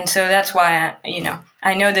 And so that's why,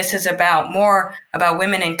 I know this is more about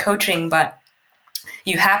women in coaching, but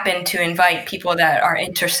you happen to invite people that are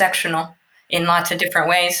intersectional in lots of different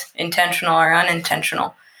ways, intentional or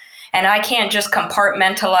unintentional. And I can't just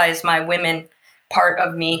compartmentalize my women part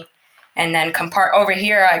of me and then over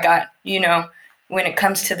here I got, when it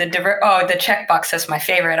comes to the checkbox, that's my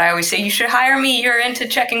favorite. I always say, you should hire me. You're into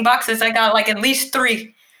checking boxes. I got like at least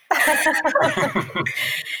 3.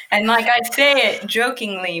 And like I say it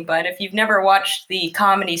jokingly, but if you've never watched the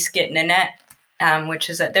comedy skit Nanette, which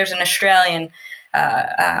is there's an Australian,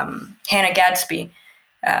 Hannah Gadsby,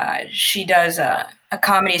 she does a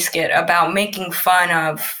comedy skit about making fun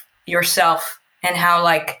of yourself and how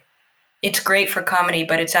like it's great for comedy,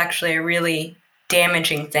 but it's actually a really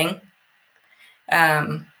damaging thing.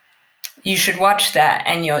 You should watch that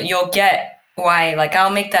and you'll get why, like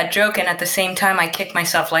I'll make that joke and at the same time I kick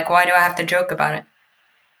myself, like, why do I have to joke about it?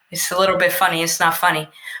 It's a little bit funny. It's not funny.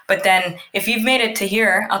 But then if you've made it to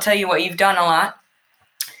here, I'll tell you what, you've done a lot.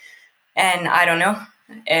 And I don't know,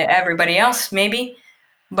 everybody else maybe.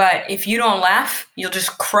 But if you don't laugh, you'll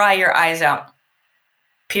just cry your eyes out.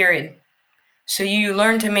 Period. So you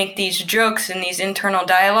learn to make these jokes and these internal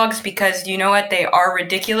dialogues because you know what? They are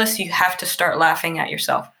ridiculous. You have to start laughing at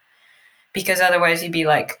yourself. Because otherwise you'd be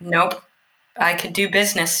like, nope, I could do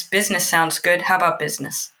business. Business sounds good. How about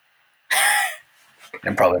business?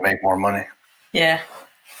 And probably make more money. Yeah.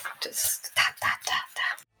 Just tap.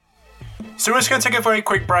 So we're just going to take a very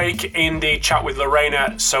quick break in the chat with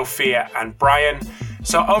Lorena, Sophia and Brian.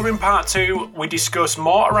 So over in part 2, we discuss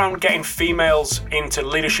more around getting females into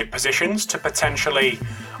leadership positions to potentially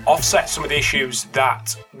offset some of the issues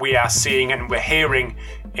that we are seeing and we're hearing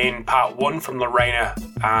in part 1 from Lorena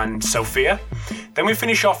and Sophia. Then we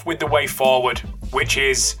finish off with the way forward, which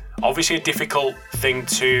is obviously a difficult thing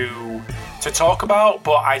to talk about,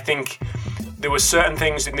 but I think there were certain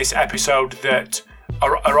things in this episode that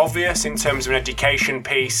are obvious in terms of an education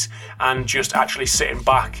piece and just actually sitting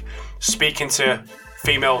back, speaking to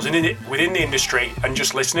females within the industry and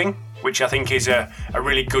just listening, which I think is a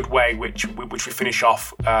really good way which we finish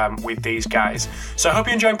off with these guys. So I hope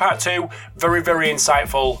you're enjoying part 2. Very, very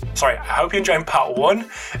insightful. Sorry, I hope you're enjoying part 1.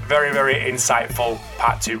 Very, very insightful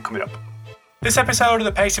part 2 coming up. This episode of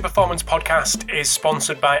the Pacey Performance Podcast is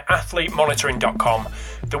sponsored by AthleteMonitoring.com,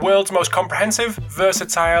 the world's most comprehensive,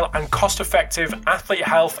 versatile and cost-effective athlete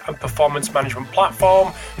health and performance management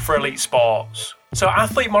platform for elite sports. So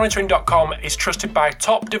AthleteMonitoring.com is trusted by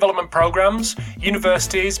top development programs,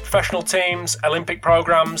 universities, professional teams, Olympic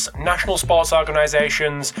programs, national sports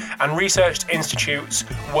organizations and research institutes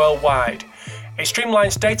worldwide. It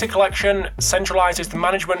streamlines data collection, centralizes the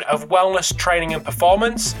management of wellness, training and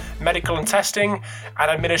performance, medical and testing, and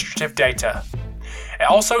administrative data. It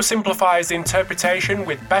also simplifies the interpretation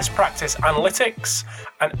with best practice analytics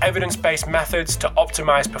and evidence-based methods to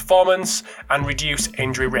optimize performance and reduce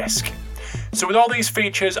injury risk. So with all these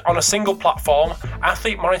features on a single platform,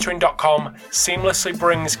 AthleteMonitoring.com seamlessly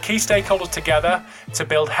brings key stakeholders together to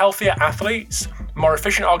build healthier athletes, more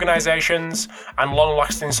efficient organizations, and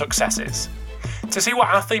long-lasting successes. To see what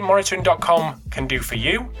AthleteMonitoring.com can do for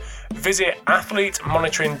you, visit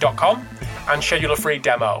AthleteMonitoring.com and schedule a free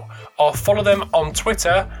demo, or follow them on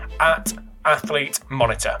Twitter at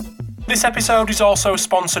AthleteMonitor. This episode is also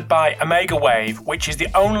sponsored by Omega Wave, which is the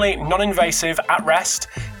only non-invasive at-rest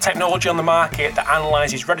technology on the market that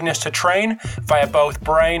analyzes readiness to train via both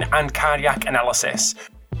brain and cardiac analysis.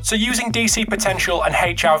 So using DC potential and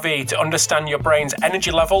HRV to understand your brain's energy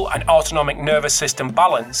level and autonomic nervous system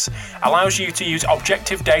balance allows you to use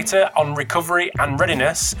objective data on recovery and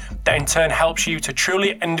readiness that in turn helps you to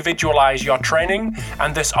truly individualize your training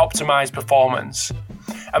and thus optimize performance.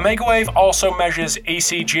 Omega Wave also measures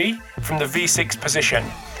ECG from the V6 position,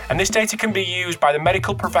 and this data can be used by the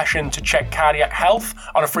medical profession to check cardiac health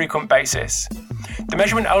on a frequent basis. The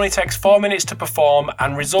measurement only takes 4 minutes to perform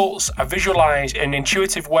and results are visualized in an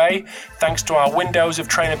intuitive way thanks to our windows of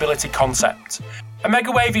trainability concept.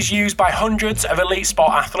 Omega Wave is used by hundreds of elite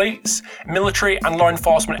sport athletes, military and law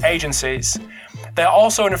enforcement agencies. They are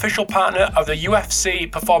also an official partner of the UFC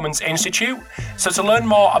Performance Institute, so to learn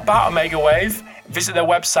more about Omega Wave, visit their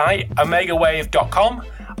website omegawave.com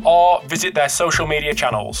or visit their social media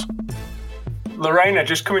channels. Lorena,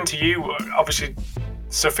 just coming to you, obviously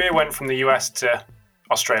Sophia went from the US to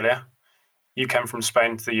Australia. You came from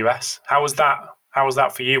Spain to the US. How was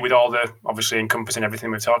that for you with all the, obviously encompassing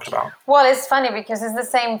everything we've talked about? Well, it's funny because it's the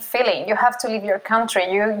same feeling. You have to leave your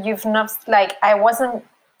country. You've not, like, I was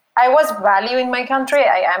valuing my country.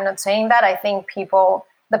 I'm not saying that. I think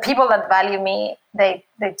the people that value me, they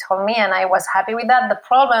told me and I was happy with that.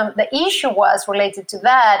 The issue was related to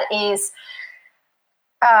that is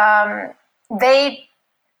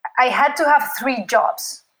I had to have 3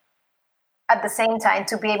 jobs at the same time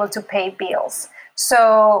to be able to pay bills.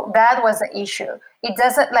 So that was the issue. It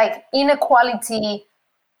doesn't, like, inequality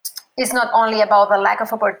it's not only about the lack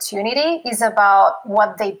of opportunity, it's about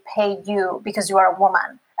what they pay you because you are a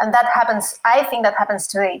woman. And that happens, I think that happens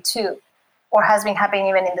today too, or has been happening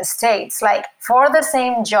even in the States. Like for the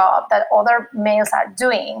same job that other males are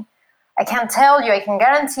doing, I can tell you, I can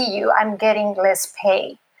guarantee you, I'm getting less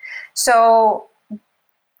pay. So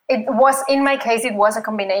it was, in my case, it was a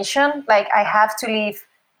combination. Like I have to leave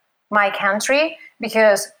my country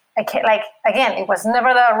because I can't, like, again, it was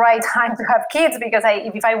never the right time to have kids because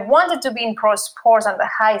if I wanted to be in pro sports at the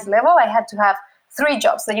highest level, I had to have 3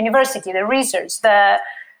 jobs: the university, the research, the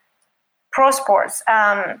pro sports.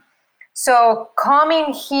 So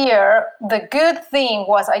coming here, the good thing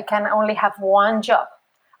was I can only have 1 job.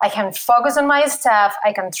 I can focus on my staff.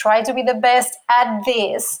 I can try to be the best at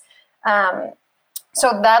this.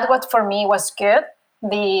 So that what for me was good.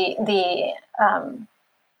 The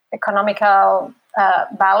economical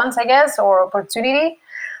balance, I guess, or opportunity.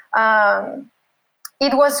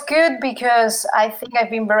 It was good because I think I've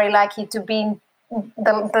been very lucky to be in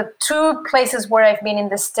the 2 places where I've been in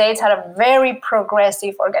the States had a very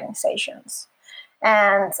progressive organizations.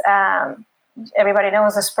 And everybody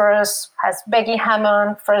knows the Spurs has Becky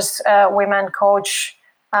Hammon, first women coach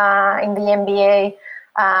in the NBA.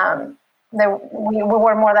 We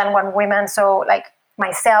were more than 1 woman, so like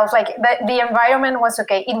myself, like the environment was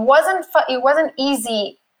okay. It wasn't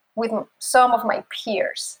easy with some of my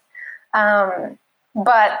peers,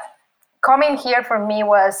 but coming here for me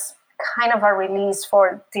was kind of a release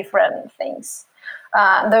for different things.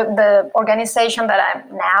 The organization that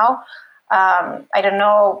I'm now, I don't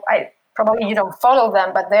know, probably you don't follow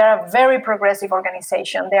them, but they're a very progressive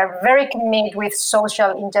organization. They are very committed with social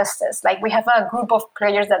injustice. Like we have a group of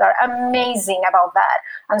players that are amazing about that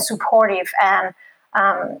and supportive. And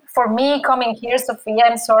for me, coming here, Sophia,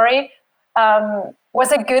 I'm sorry,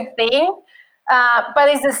 was a good thing. But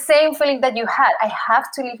it's the same feeling that you had. I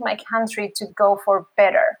have to leave my country to go for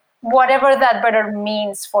better. Whatever that better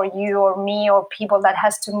means for you or me or people that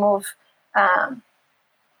has to move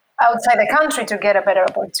outside the country to get a better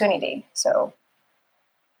opportunity. So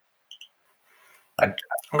I'm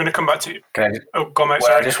going to come back to you. Can I? Go on,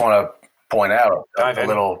 I just want to point out a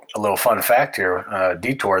little fun fact here,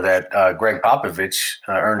 detour, that Greg Popovich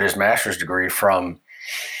earned his master's degree from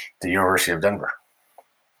the University of Denver.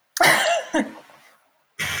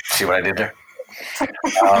 See what I did there?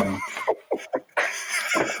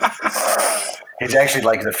 He's actually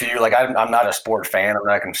like the few, like I'm not a sport fan. I'm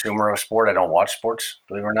not a consumer of sport. I don't watch sports,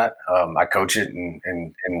 believe it or not. I coach it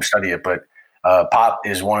and study it, but Pop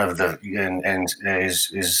is one of the, and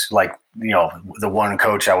is like, you know, the one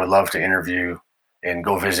coach I would love to interview and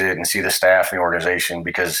go visit and see the staff and the organization,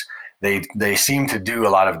 because they seem to do a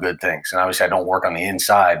lot of good things. And obviously I don't work on the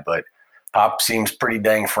inside, but Pop seems pretty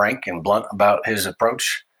dang frank and blunt about his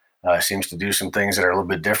approach. Seems to do some things that are a little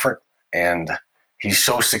bit different, and he's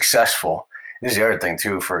so successful. This is the other thing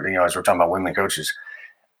too, for, you know, as we're talking about women coaches,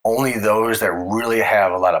 only those that really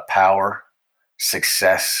have a lot of power,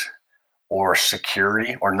 success, or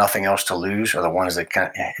security, or nothing else to lose, are the ones that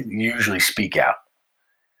kind of usually speak out.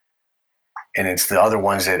 And it's the other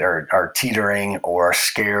ones that are teetering or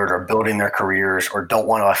scared or building their careers or don't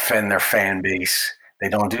want to offend their fan base. They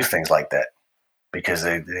don't do things like that because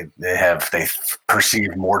they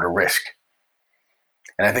perceive more to risk.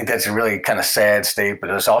 And I think that's a really kind of sad state, but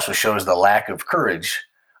it also shows the lack of courage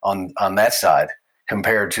on that side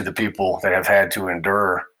compared to the people that have had to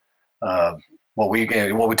endure what we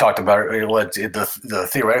talked about. The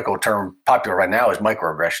theoretical term popular right now is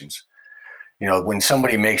microaggressions. You know, when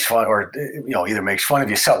somebody makes fun, or, you know, either makes fun of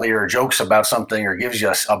you subtly or jokes about something or gives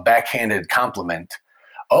you a backhanded compliment.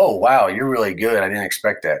 Oh, wow, you're really good. I didn't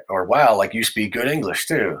expect that. Or, wow, like you speak good English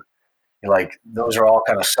too. Like, those are all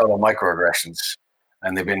kind of subtle microaggressions.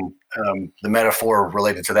 And they've been, the metaphor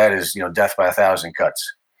related to that is, you know, death by 1,000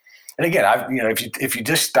 cuts. And again, if you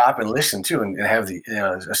just stop and listen to and have the, you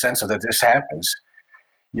know, a sense of that this happens,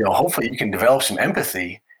 you know, hopefully you can develop some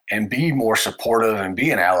empathy and be more supportive and be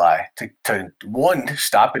an ally to one,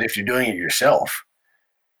 stop it if you're doing it yourself,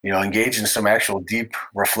 you know, engage in some actual deep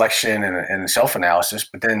reflection and self-analysis,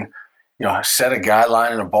 but then, you know, set a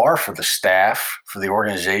guideline and a bar for the staff, for the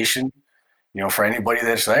organization, you know, for anybody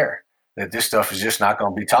that's there, that this stuff is just not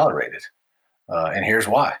going to be tolerated. And here's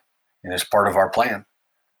why. And it's part of our plan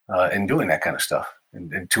in doing that kind of stuff.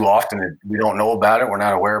 And too often we don't know about it, we're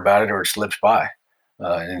not aware about it, or it slips by.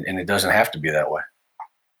 And it doesn't have to be that way.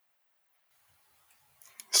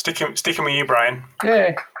 Sticking with you, Brian.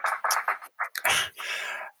 Yeah.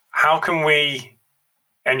 How can we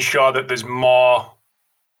ensure that there's more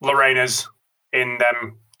Lorenas in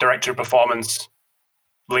them director of performance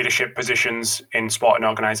leadership positions in sporting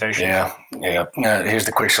organizations? Yeah. Here's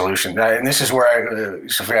the quick solution. And this is where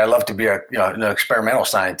Sophia, I love to be an experimental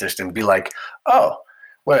scientist and be like, oh,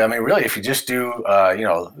 well, I mean, really, if you just do,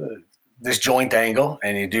 this joint angle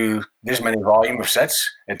and you do this many volume of sets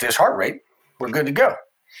at this heart rate, we're good to go.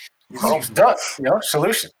 It's done.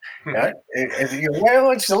 Solution. Well,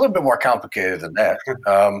 it's a little bit more complicated than that.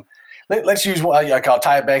 Let's use one. I'll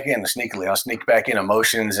tie it back in sneakily. I'll sneak back in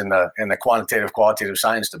emotions in the quantitative qualitative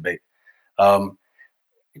science debate.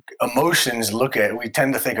 Emotions we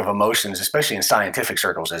tend to think of emotions, especially in scientific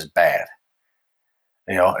circles, as bad.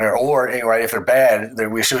 Or if they're bad,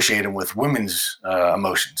 we associate them with women's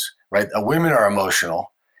emotions. Right, women are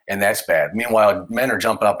emotional, and that's bad. Meanwhile, men are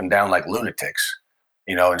jumping up and down like lunatics,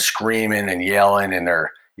 and screaming and yelling, and they're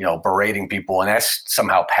berating people, and that's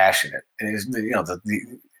somehow passionate. And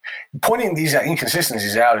the pointing these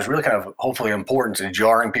inconsistencies out is really kind of hopefully important to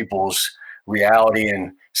jarring people's reality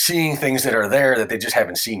and seeing things that are there that they just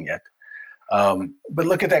haven't seen yet. But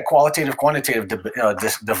look at that qualitative quantitative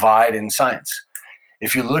this divide in science.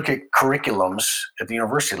 If you look at curriculums at the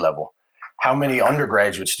university level, how many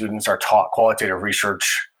undergraduate students are taught qualitative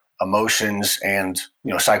research, emotions, and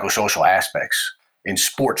psychosocial aspects in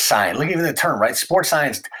sports science? Look, even the term, right? Sports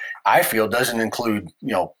science, I feel, doesn't include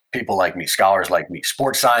people like me, scholars like me.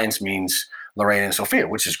 Sports science means Lorraine and Sophia,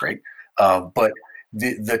 which is great. But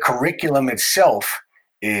the curriculum itself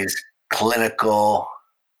is clinical,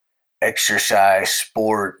 exercise,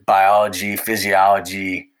 sport, biology,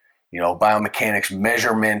 physiology, biomechanics,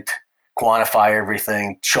 measurement, quantify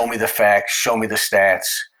everything, show me the facts, show me the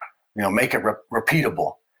stats, make it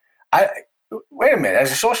repeatable. Wait a minute,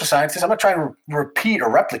 as a social scientist, I'm not trying to repeat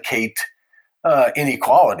or replicate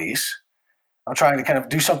inequalities. I'm trying to kind of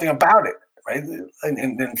do something about it, right?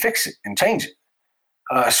 And fix it and change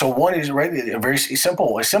it. So one is a very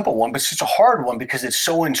simple one, but it's such a hard one because it's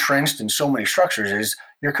so entrenched in so many structures, is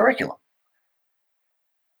your curriculum.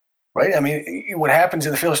 Right. I mean, what happens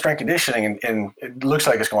in the field of strength conditioning, and it looks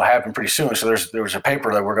like it's going to happen pretty soon. So there was a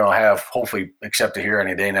paper that we're going to have, hopefully accepted here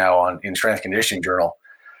any day now in Strength Conditioning Journal,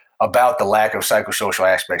 about the lack of psychosocial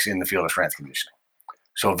aspects in the field of strength conditioning.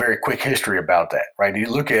 So a very quick history about that. Right. You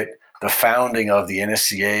look at the founding of the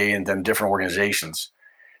NSCA and then different organizations.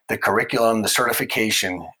 The curriculum, the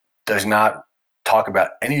certification does not talk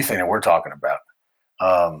about anything that we're talking about.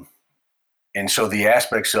 And so the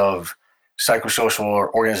aspects of psychosocial,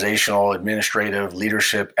 or organizational, administrative,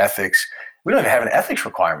 leadership, ethics. We don't even have an ethics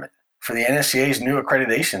requirement for the NSCA's new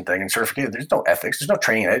accreditation thing and certification. There's no ethics. There's no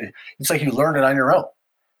training. It's like you learn it on your own,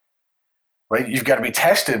 right? You've got to be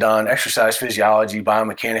tested on exercise physiology,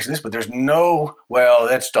 biomechanics, but there's no, well,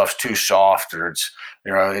 that stuff's too soft, or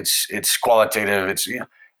it's qualitative.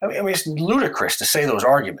 I mean, it's ludicrous to say those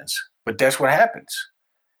arguments, but that's what happens.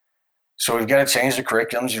 So we've got to change the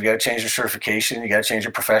curriculums. You've got to change your certification. You got to change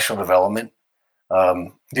your professional development.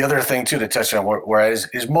 The other thing too to touch on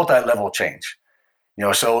is multi-level change.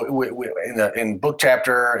 So in book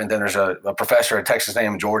chapter, and then there's a professor at Texas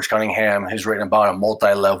named George Cunningham who's written about a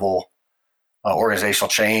multi-level organizational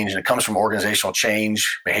change, and it comes from organizational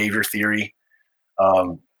change behavior theory.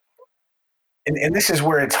 And this is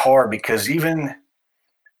where it's hard, because even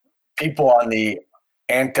people on the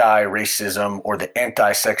anti-racism or the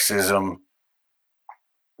anti-sexism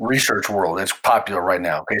research world, it's popular right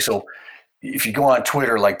now. Okay, so if you go on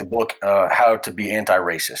Twitter, like the book How to Be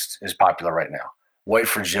Anti-Racist is popular right now. White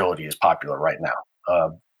Fragility is popular right now.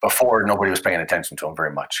 Before, nobody was paying attention to them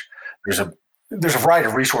very much. There's a variety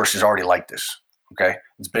of resources already like this. Okay,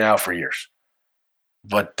 it's been out for years,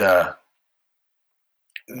 but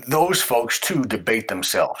those folks too debate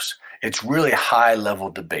themselves. It's really high-level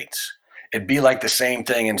debates. It'd be like the same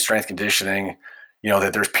thing in strength conditioning,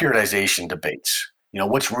 that there's periodization debates.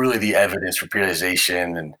 What's really the evidence for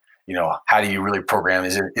periodization, and how do you really program?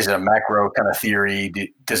 Is it a macro kind of theory?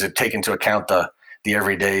 Does it take into account the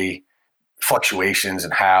everyday fluctuations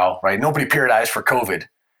and how? Right? Nobody periodized for COVID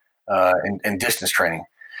and distance training,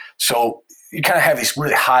 so you kind of have these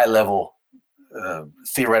really high-level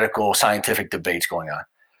theoretical scientific debates going on.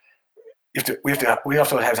 We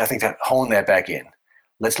also have to, I think, to hone that back in.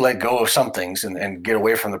 Let's let go of some things and get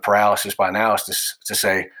away from the paralysis by analysis to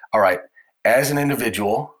say, all right, as an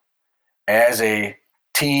individual, as a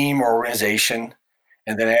team or organization,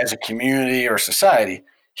 and then as a community or society,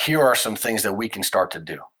 here are some things that we can start to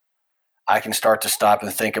do. I can start to stop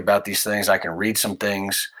and think about these things. I can read some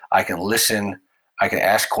things. I can listen. I can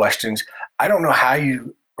ask questions. I don't know how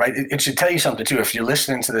right? It should tell you something too. If you're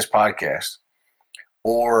listening to this podcast,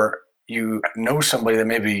 or you know somebody that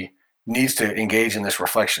maybe needs to engage in this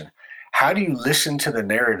reflection, how do you listen to the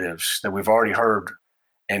narratives that we've already heard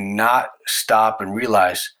and not stop and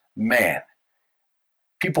realize, man,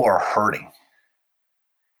 people are hurting.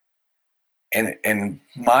 And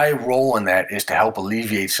my role in that is to help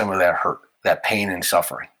alleviate some of that hurt, that pain and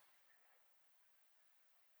suffering.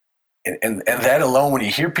 And that alone, when you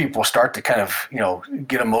hear people start to kind of,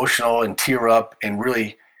 get emotional and tear up and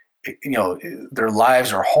really, their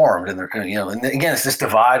lives are harmed, and and again, it's this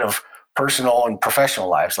divide of personal and professional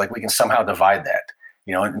lives. Like, we can somehow divide that,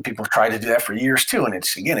 and people try to do that for years too. And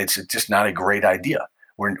it's just not a great idea.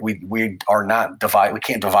 We are not divide. We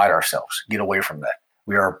can't divide ourselves. Get away from that.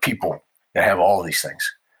 We are people that have all of these things.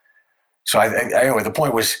 So anyway, the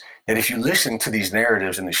point was that if you listen to these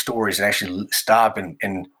narratives and these stories and actually stop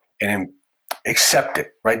and accept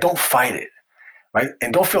it, right? Don't fight it, right?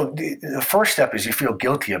 And don't feel, the first step is you feel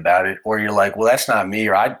guilty about it, or you're like, well, that's not me,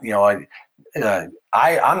 or I'm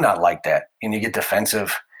not like that. And you get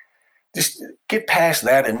defensive. Just get past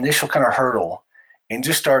that initial kind of hurdle and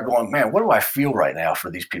just start going, man, what do I feel right now for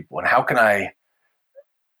these people? And how can I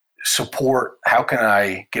support? How can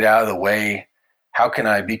I get out of the way? How can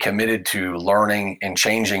I be committed to learning and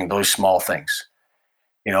changing those small things?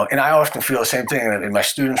 And I often feel the same thing in my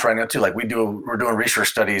students right now too. Like, we're doing research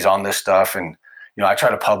studies on this stuff, and I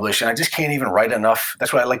try to publish, and I just can't even write enough.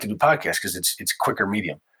 That's why I like to do podcasts, because it's quicker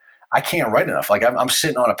medium. I can't write enough. Like, I'm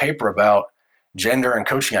sitting on a paper about gender and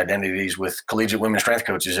coaching identities with collegiate women strength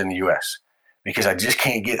coaches in the U.S. because I just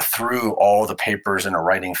can't get through all the papers and the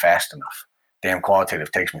writing fast enough. Damn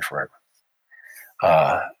qualitative takes me forever.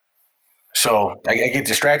 So I get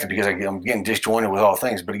distracted because I'm getting disjointed with all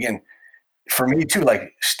things. But again, for me too,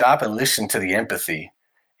 like, stop and listen to the empathy.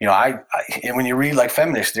 And when you read like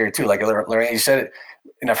feminist theory too, like Lorraine said it,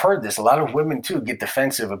 and I've heard this, a lot of women too get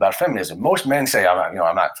defensive about feminism. Most men say, I'm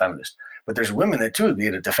not feminist, but there's women that too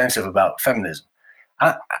get defensive about feminism.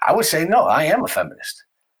 I would say, no, I am a feminist.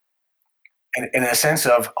 And in a sense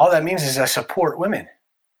of, all that means is I support women.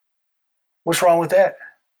 What's wrong with that?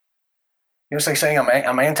 It's like saying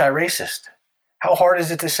I'm anti-racist. How hard is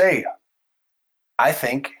it to say? I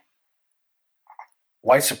think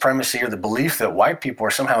white supremacy, or the belief that white people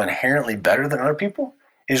are somehow inherently better than other people,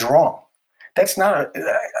 is wrong. That's not,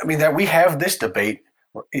 that we have this debate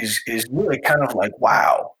is really kind of like,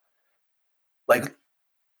 wow, like,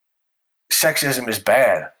 sexism is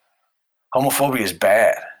bad. Homophobia is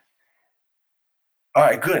bad. All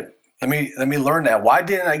right, good. Let me learn that. Why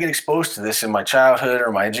didn't I get exposed to this in my childhood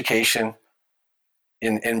or my education,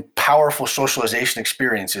 in powerful socialization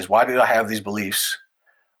experiences? Why did I have these beliefs?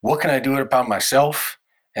 What can I do about myself?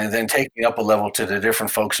 And then take it up a level to the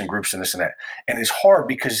different folks and groups and this and that. And it's hard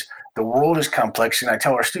because the world is complex. And I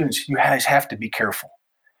tell our students, you guys have to be careful,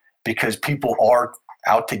 because people are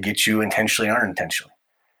out to get you intentionally or unintentionally.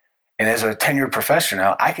 And as a tenured professor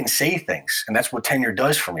now, I can say things, and that's what tenure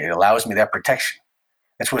does for me. It allows me that protection.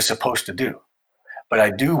 That's what it's supposed to do. But I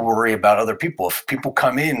do worry about other people. If people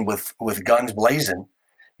come in with guns blazing,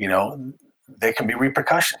 there can be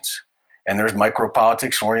repercussions. And there's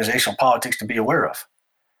micropolitics, organizational politics to be aware of.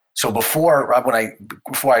 So before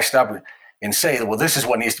I stop and say, well, this is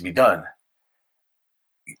what needs to be done,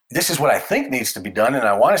 this is what I think needs to be done and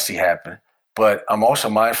I want to see happen, but I'm also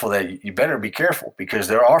mindful that you better be careful, because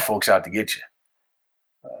there are folks out to get you.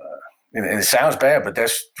 And it sounds bad, but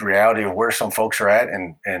that's the reality of where some folks are at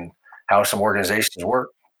and how some organizations work.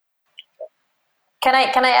 Can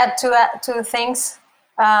I add two things?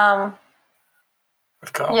 Of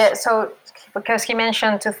course. Yeah, so because he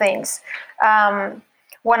mentioned two things.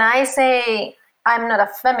 When I say I'm not a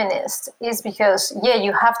feminist, is because,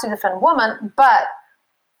 you have to defend women, but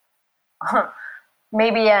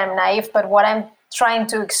maybe I'm naive, but what I'm trying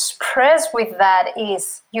to express with that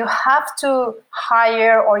is you have to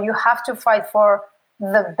hire, or you have to fight for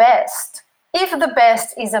the best. If the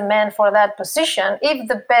best is a man for that position, if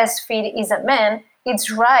the best fit is a man,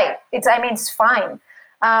 it's right. It's fine.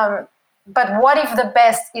 But what if the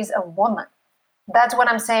best is a woman? That's what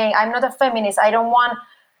I'm saying. I'm not a feminist. I don't want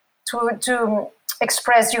to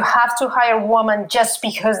express you have to hire a woman just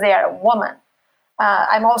because they are a woman.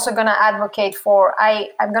 I'm also going to advocate for,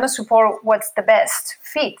 I'm going to support what's the best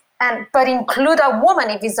fit, but include a woman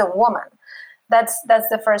if it's a woman. That's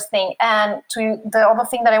the first thing. And to the other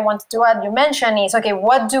thing that I wanted to add, you mentioned is, okay,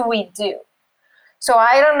 what do we do? So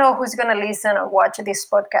I don't know who's going to listen or watch this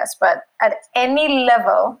podcast, but at any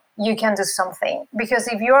level, you can do something. Because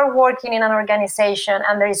if you are working in an organization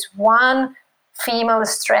and there is one female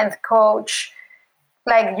strength coach,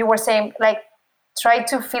 like you were saying, like, try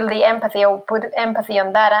to feel the empathy or put empathy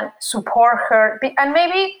on that and support her. And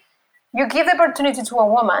maybe you give the opportunity to a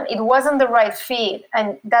woman. It wasn't the right fit.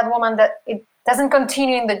 And that woman, that it doesn't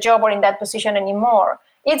continue in the job or in that position anymore.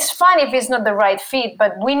 it's fine if it's not the right fit,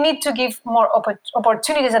 but we need to give more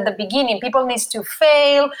opportunities at the beginning. People needs to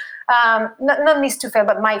fail, not needs to fail,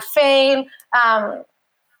 but might fail.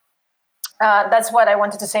 That's what I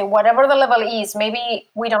wanted to say. Whatever the level is, maybe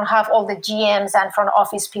we don't have all the GMs and front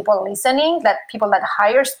office people listening, that people that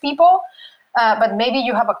hires people, but maybe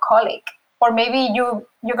you have a colleague, or maybe you're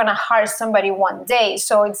going to hire somebody one day.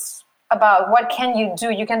 So it's about what can you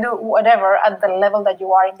do? You can do whatever at the level that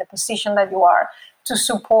you are, in the position that you are, to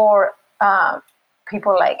support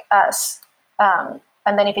people like us. And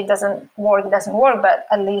then if it doesn't work, it doesn't work, but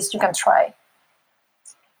at least you can try.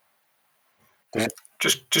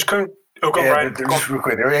 Just go Brian. Just real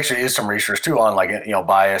quick, there actually is some research too on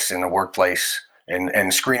bias in the workplace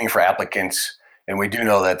and screening for applicants. And we do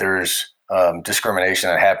know that there's discrimination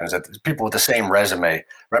that happens, that people with the same resume,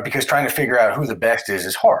 right? Because trying to figure out who the best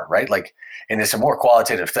is hard, right? And it's a more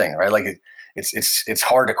qualitative thing, right? It's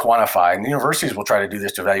hard to quantify, and universities will try to do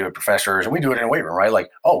this to evaluate professors, and we do it in a weight room, right?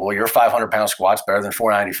 Your 500-pound squat's better than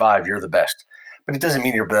 495, you're the best. But it doesn't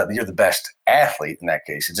mean you're the best athlete in that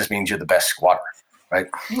case. It just means you're the best squatter, right?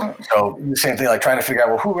 So the same thing, trying to figure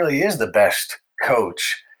out, who really is the best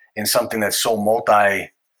coach in something that's so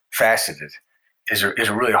multifaceted is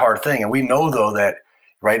a really hard thing. And we know, though, that,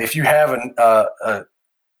 right, if you have a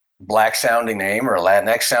black-sounding name or a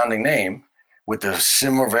Latinx-sounding name with a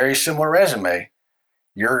very similar resume,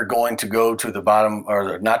 you're going to go to the bottom,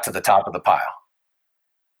 or not to the top of the pile.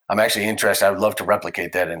 I'm actually interested. I would love to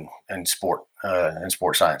replicate that in sport, in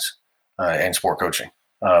sport science, and sport coaching.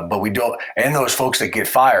 But we don't. And those folks that get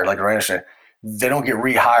fired, like Lorena said, they don't get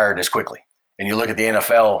rehired as quickly. And you look at the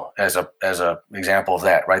NFL as a example of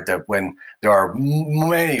that, right? That when there are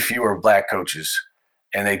many fewer black coaches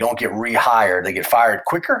and they don't get rehired, they get fired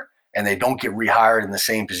quicker, and they don't get rehired in the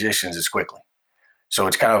same positions as quickly. So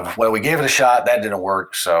it's kind of, we gave it a shot, that didn't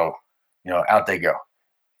work, so out they go.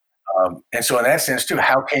 And so in that sense too,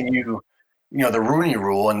 how can you, the Rooney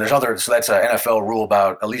Rule, and there's other, so that's an NFL rule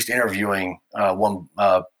about at least interviewing one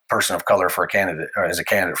person of color for a candidate, or as a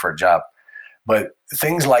candidate for a job. But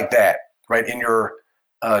things like that, right, in your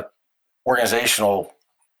organizational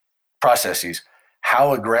processes,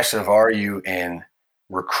 how aggressive are you in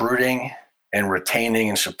recruiting and retaining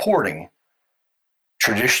and supporting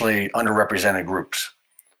traditionally underrepresented groups?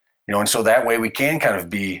 And so that way we can kind of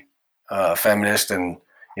be feminist and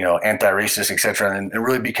anti-racist, et cetera, and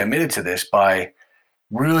really be committed to this by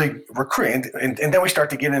really recruiting. And then we start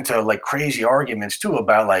to get into crazy arguments too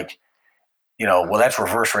about that's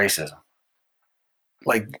reverse racism.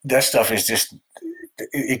 That stuff is just,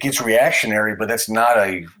 it gets reactionary, but that's not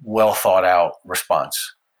a well thought out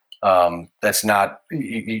response. That's not,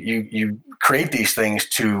 you create these things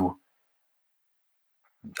to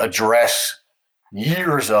address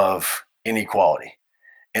years of inequality.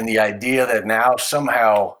 And the idea that now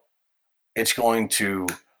somehow it's going to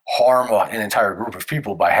harm an entire group of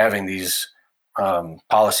people by having these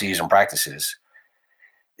policies and practices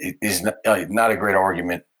is not a great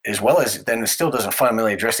argument, as well as then it still doesn't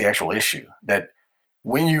fundamentally address the actual issue that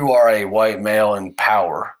when you are a white male in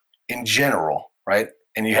power in general, right,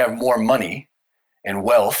 and you have more money and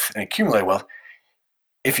wealth and accumulate wealth,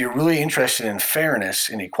 if you're really interested in fairness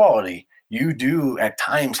and equality, you do at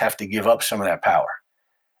times have to give up some of that power.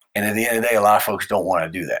 And at the end of the day, a lot of folks don't want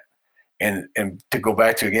to do that. And to go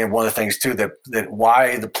back to, again, one of the things too, that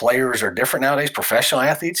why the players are different nowadays, professional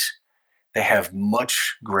athletes, they have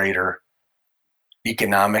much greater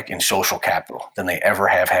economic and social capital than they ever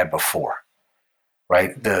have had before,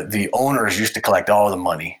 right? The owners used to collect all the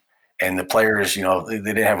money, and the players, they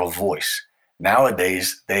didn't have a voice.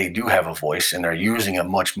 Nowadays, they do have a voice, and they're using it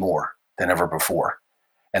much more than ever before.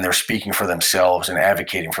 And they're speaking for themselves and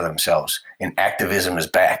advocating for themselves. And activism is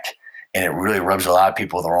back. And it really rubs a lot of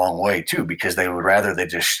people the wrong way too, because they would rather they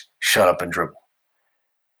just shut up and dribble.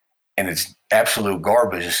 And it's absolute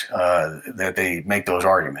garbage that they make those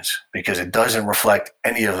arguments, because it doesn't reflect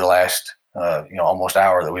any of the last almost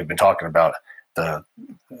hour that we've been talking about the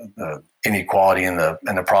inequality and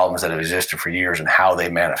the problems that have existed for years and how they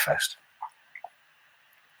manifest.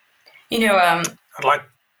 I'd like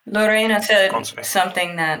Lorena said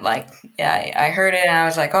something that I heard it and I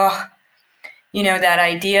was like, oh, that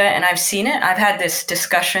idea, and I've seen it. I've had this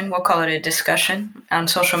discussion, we'll call it a discussion on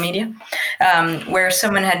social media, where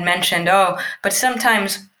someone had mentioned, but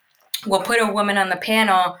sometimes we'll put a woman on the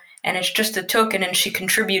panel and it's just a token and she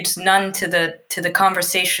contributes none to the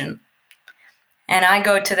conversation. And I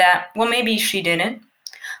go to that, well, maybe she didn't,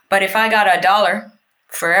 but if I got $1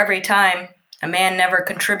 for every time a man never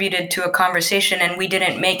contributed to a conversation and we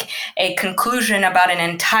didn't make a conclusion about an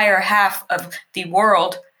entire half of the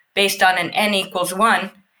world based on an N =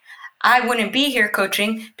 1, I wouldn't be here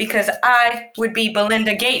coaching because I would be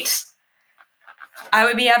Belinda Gates. I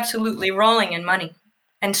would be absolutely rolling in money.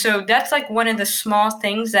 And so that's like one of the small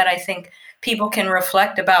things that I think people can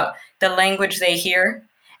reflect about the language they hear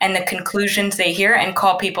and the conclusions they hear and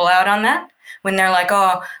call people out on that when they're like,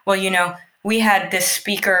 oh, well, you know, we had this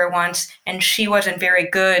speaker once and she wasn't very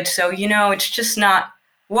good. So, you know, it's just not,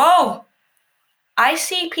 whoa. I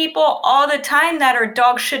see people all the time that are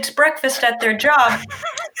dog shit's breakfast at their job,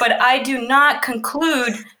 but I do not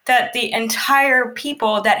conclude that the entire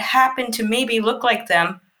people that happen to maybe look like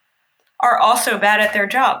them are also bad at their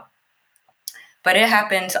job. But it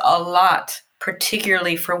happens a lot,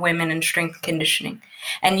 particularly for women in strength conditioning.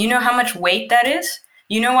 And you know how much weight that is?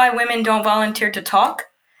 You know why women don't volunteer to talk?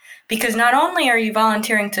 Because not only are you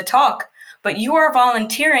volunteering to talk, but you are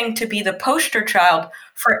volunteering to be the poster child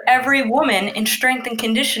for every woman in strength and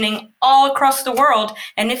conditioning all across the world.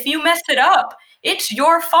 And if you mess it up, it's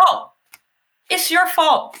your fault. It's your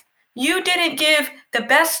fault. You didn't give the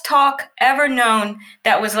best talk ever known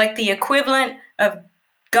that was like the equivalent of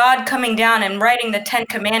God coming down and writing the 10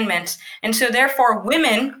 Commandments. And so therefore,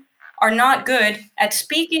 women are not good at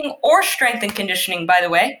speaking or strength and conditioning, by the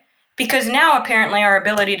way, because now apparently our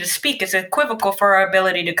ability to speak is equivocal for our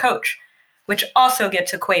ability to coach, which also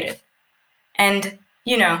gets equated. And,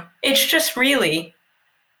 you know, it's just really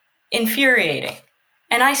infuriating.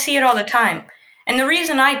 And I see it all the time. And the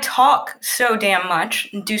reason I talk so damn much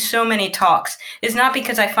and do so many talks is not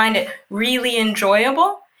because I find it really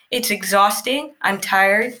enjoyable. It's exhausting. I'm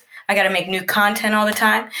tired. I got to make new content all the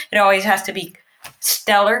time. It always has to be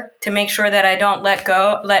stellar to make sure that I don't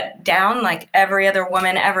let down like every other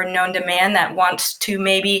woman ever known to man that wants to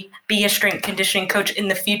maybe be a strength conditioning coach in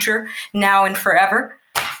the future, now and forever.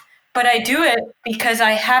 But I do it because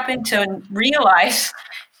I happen to realize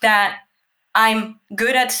that I'm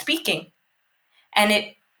good at speaking.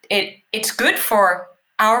 And it's good for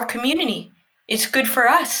our community. It's good for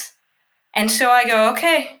us. And so I go,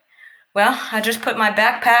 okay, well, I just put my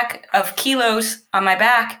backpack of kilos on my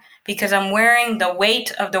back because I'm wearing the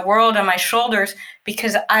weight of the world on my shoulders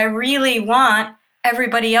because I really want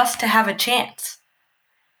everybody else to have a chance.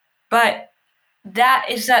 But that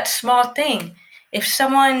is that small thing. If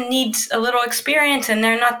someone needs a little experience and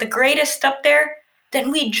they're not the greatest up there,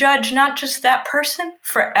 then we judge not just that person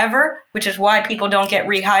forever, which is why people don't get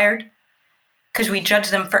rehired, because we judge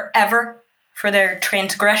them forever for their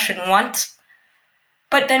transgression once.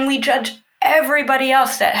 But then we judge everybody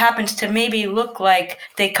else that happens to maybe look like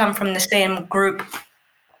they come from the same group.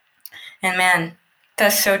 And man,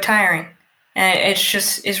 that's so tiring. And it's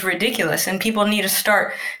just is ridiculous. And people need to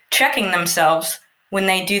start checking themselves when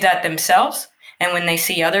they do that themselves and when they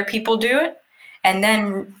see other people do it. And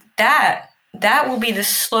then that will be the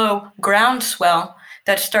slow groundswell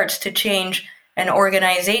that starts to change an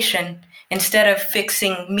organization. Instead of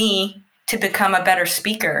fixing me to become a better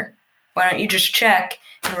speaker, why don't you just check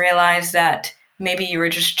and realize that maybe you were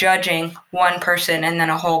just judging one person and then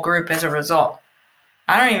a whole group as a result.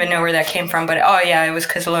 I don't even know where that came from, but oh yeah, it was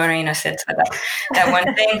because Lorena said so that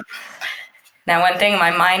one thing. That one thing,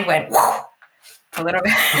 my mind went whoo, a little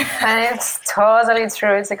bit. And it's totally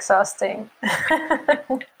true. It's exhausting.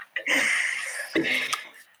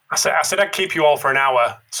 I said I'd keep you all for an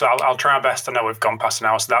hour, so I'll try my best. I know we've gone past an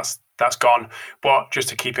hour, so that's gone, but just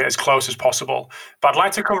to keep it as close as possible. But I'd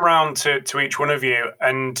like to come around to each one of you,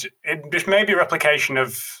 and this may be a replication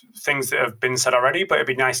of things that have been said already, but it'd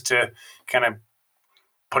be nice to kind of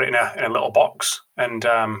put it in a little box and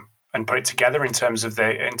put it together in terms of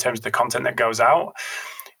the content that goes out.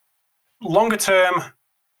 Longer term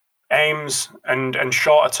aims and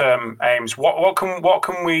shorter term aims. What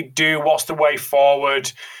can we do? What's the way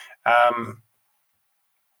forward? I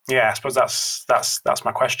suppose that's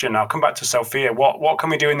my question. I'll come back to Sophia. What can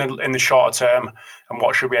we do in the shorter term, and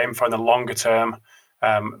what should we aim for in the longer term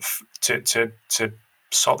to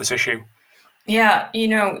sort this issue? Yeah,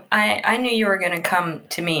 I knew you were going to come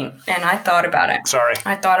to me, and I thought about it. Sorry.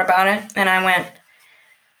 I thought about it, and I went,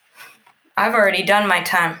 I've already done my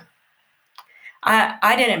time.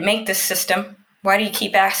 I didn't make this system. Why do you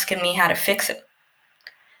keep asking me how to fix it?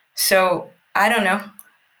 So, I don't know.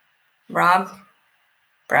 Rob,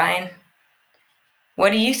 Brian,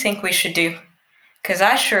 what do you think we should do? Because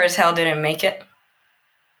I sure as hell didn't make it.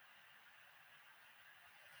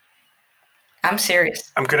 I'm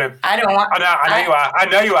serious. I'm gonna. I don't want. I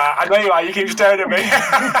know you are. You keep staring at me.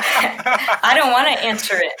 I don't want to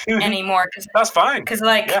answer it anymore. That's fine. Because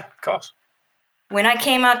yeah, of course. When I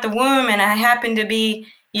came out the womb and I happened to be,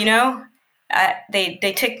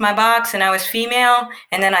 they ticked my box and I was female,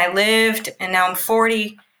 and then I lived, and now I'm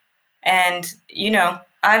 40, and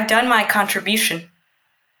I've done my contribution,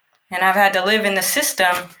 and I've had to live in the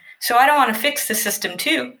system, so I don't want to fix the system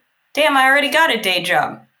too. Damn, I already got a day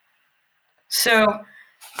job. So,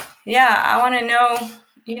 yeah, I want to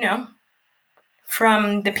know,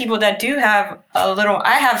 from the people that do have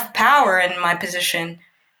I have power in my position.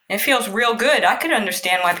 It feels real good. I could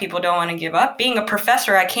understand why people don't want to give up. Being a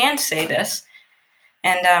professor, I can say this.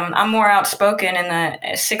 And I'm more outspoken in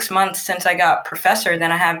the 6 months since I got professor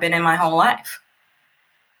than I have been in my whole life.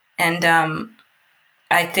 And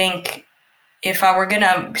I think if I were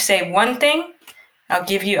gonna say one thing, I'll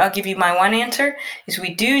give you my one answer, is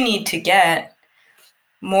we do need to get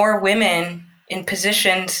more women in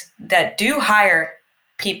positions that do hire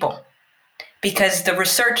people, because the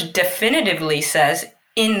research definitively says,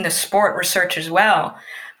 in the sport research as well,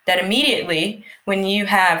 that immediately when you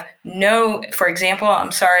have for example,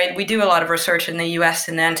 I'm sorry, we do a lot of research in the US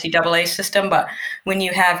and the NCAA system, but when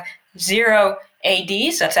you have 0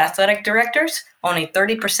 ADs, that's athletic directors, only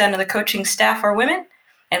 30% of the coaching staff are women.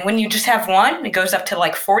 And when you just have one, it goes up to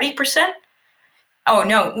like 40%. Oh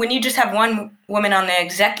no, when you just have one woman on the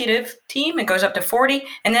executive team, it goes up to 40.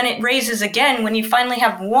 And then it raises again when you finally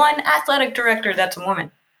have one athletic director that's a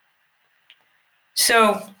woman.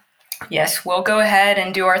 So yes, we'll go ahead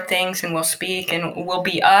and do our things and we'll speak and we'll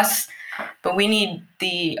be us, but we need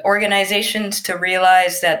the organizations to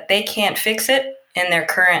realize that they can't fix it in the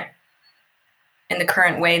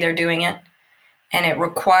current way they're doing it. And it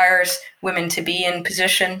requires women to be in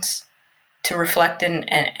positions to reflect and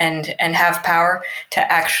have power,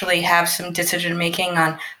 to actually have some decision making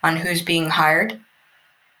on who's being hired.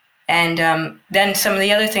 And then some of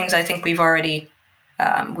the other things I think we've already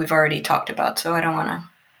talked about, so I don't want to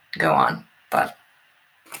go on, but.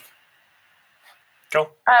 Go.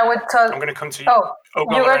 I would talk. I'm going to come to you. Oh,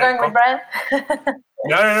 you were going with Brian?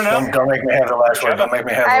 No. Don't make me have the last word. Don't make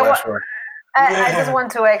me have the last word. I just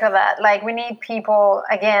want to echo that. Like, we need people,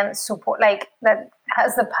 again, support, like, that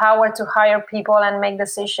has the power to hire people and make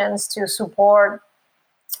decisions to support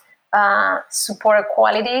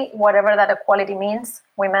equality, whatever that equality means.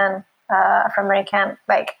 Women, Afro-American,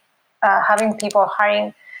 like, having people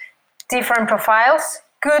hiring different profiles,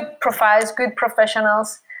 good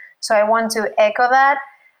professionals. So I want to echo that.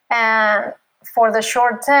 And for the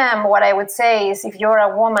short term, what I would say is, if you're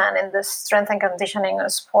a woman in the strength and conditioning or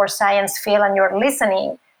sports science field and you're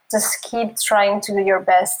listening, just keep trying to do your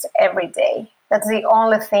best every day. That's the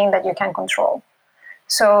only thing that you can control.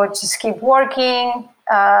 So just keep working,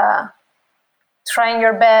 trying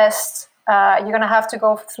your best. You're going to have to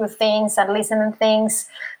go through things and listen to things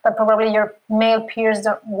that probably your male peers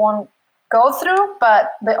won't go through.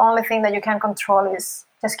 But the only thing that you can control is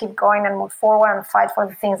just keep going and move forward and fight for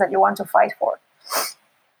the things that you want to fight for.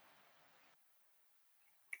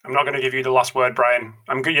 I'm not going to give you the last word, Brian.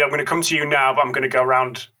 I'm going to come to you now, but I'm going to go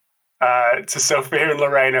around to Sophia and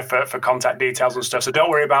Lorena for contact details and stuff. So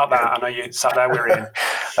don't worry about that. I know you sat there worrying.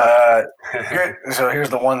 So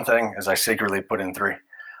here's the one thing, as I secretly put in 3.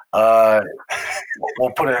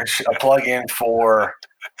 We'll put a plug in for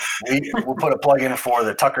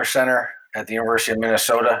the Tucker Center at the University of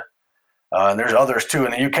Minnesota. And there's others too.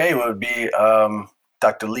 In the UK, it would be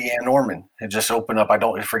Dr. Leanne Norman. It just opened up. I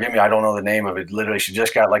don't know the name of it. Literally, she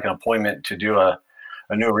just got like an appointment to do a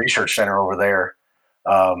new research center over there.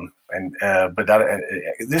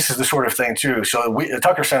 This is the sort of thing too. So the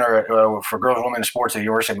Tucker Center for Girls and Women in Sports at the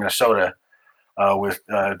University of Minnesota, with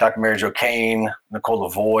Dr. Mary Jo Kane, Nicole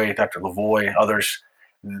Lavoie, Dr. Lavoie, others,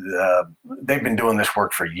 they've been doing this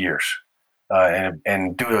work for years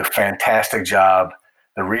and do a fantastic job.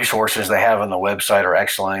 The resources they have on the website are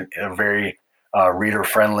excellent, very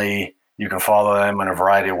reader-friendly. You can follow them in a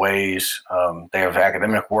variety of ways. They have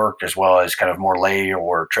academic work as well as kind of more lay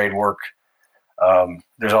or trade work.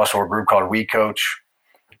 There's also a group called We Coach.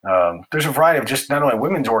 There's a variety of just not only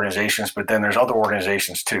women's organizations, but then there's other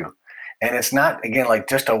organizations too. And it's not, again, like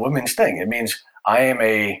just a women's thing. It means I am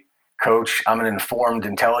a coach. I'm an informed,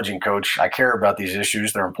 intelligent coach. I care about these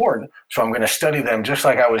issues. They're important. So I'm going to study them just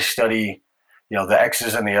like I would study the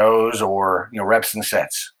X's and the O's, or reps and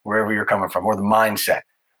sets, wherever you're coming from, or the mindset.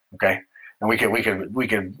 Okay, and we could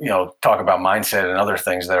talk about mindset and other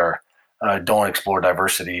things that are don't explore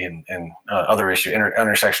diversity and other issues,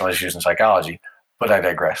 intersectional issues in psychology. But I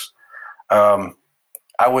digress. I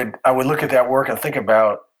would look at that work and think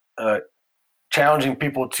about challenging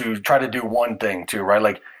people to try to do one thing too, right?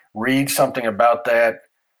 Like read something about that.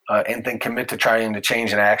 And then commit to trying to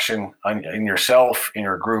change an action in yourself, in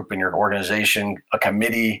your group, in your organization, a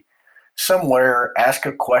committee, somewhere. Ask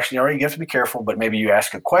a question. You have to be careful, but maybe you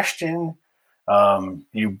ask a question.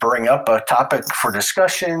 You bring up a topic for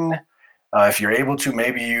discussion. If you're able to,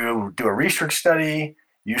 maybe you do a research study.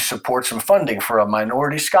 you support some funding for a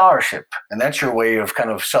minority scholarship. And that's your way of kind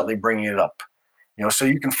of subtly bringing it up. So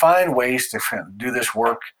you can find ways to do this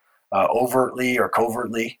work overtly or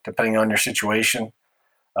covertly, depending on your situation.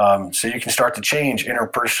 So you can start to change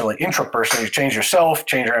intrapersonally, you change yourself,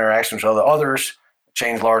 change your interactions with others,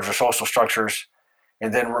 change larger social structures,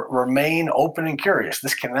 and then remain open and curious.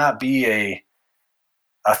 This cannot be a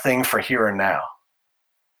thing for here and now.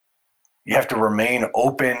 You have to remain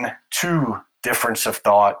open to difference of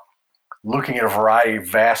thought, looking at a variety,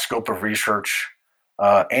 vast scope of research,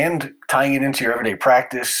 and tying it into your everyday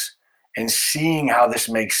practice and seeing how this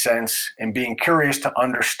makes sense and being curious to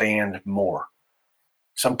understand more.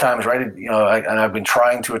 Sometimes, right, and I've been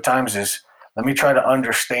trying to at times is, let me try to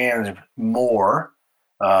understand more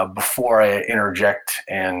before I interject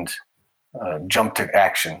and jump to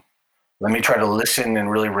action. Let me try to listen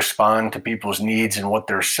and really respond to people's needs and what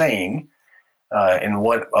they're saying, and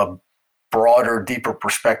what a broader, deeper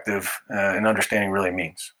perspective and understanding really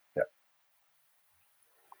means. Yeah.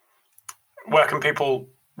 Where can people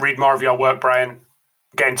read more of your work, Brian?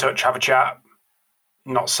 Get in touch, have a chat,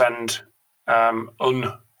 not send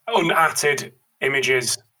unatted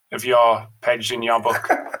images of your pages in your book.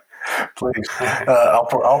 Please.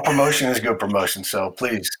 All promotion is good promotion. So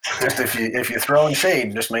please, just if you throw in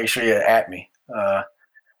shade, just make sure you at me.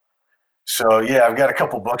 So yeah, I've got a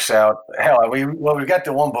couple books out. Hell, we've got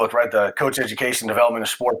the one book, right? The Coach Education Development of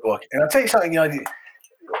Sport book. And I'll tell you something,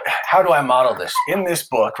 how do I model this? In this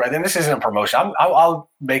book, right? And this isn't a promotion. I'll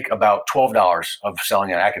make about $12 of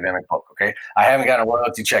selling an academic book, okay? I haven't gotten a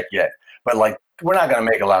royalty check yet. But we're not going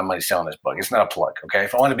to make a lot of money selling this book. It's not a plug, okay?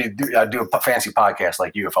 If I want to do a fancy podcast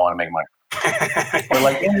like you, if I want to make money.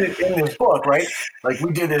 But in this book, right?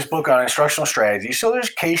 We did this book on instructional strategy. So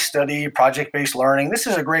there's case study, project-based learning. This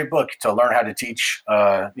is a great book to learn how to teach,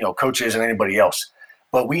 coaches and anybody else.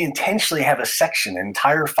 But we intentionally have a section, an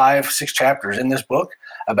entire 5-6 chapters in this book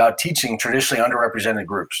about teaching traditionally underrepresented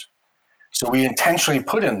groups. So we intentionally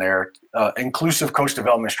put in there inclusive coach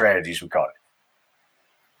development strategies, we call it.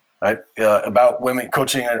 Right, about women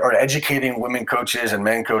coaching or educating women coaches and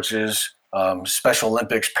men coaches, Special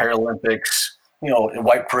Olympics, Paralympics,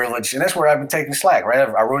 white privilege. And that's where I've been taking slack, right?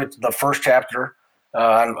 I wrote the first chapter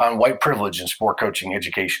on white privilege in sport coaching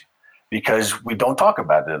education because we don't talk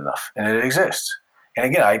about it enough, and it exists. And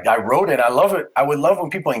again, I wrote it. I love it. I would love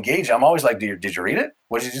when people engage. I'm always like, did you read it?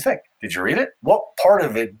 What did you think? Did you read it? What part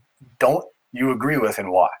of it don't you agree with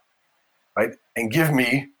and why? Right? And give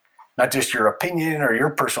me not just your opinion or your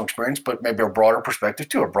personal experience, but maybe a broader perspective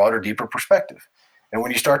too, a broader, deeper perspective. And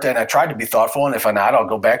when you start that, and I tried to be thoughtful, and if I'm not, I'll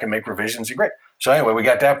go back and make revisions. You're great. So anyway, we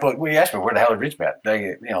got that book. We asked me where the hell it reached me at.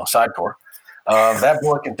 Sidecore. That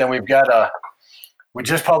book, and then we've got we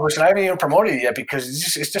just published, and I haven't even promoted it yet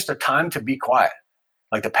because it's just a time to be quiet.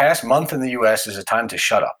 The past month in the U.S. is a time to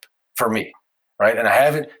shut up for me, right? And I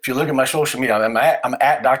haven't. If you look at my social media, I'm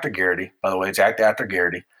at Dr. Garrity. By the way, it's at Dr.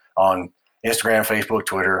 Garrity on Instagram, Facebook,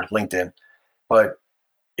 Twitter, LinkedIn. But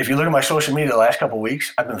if you look at my social media the last couple of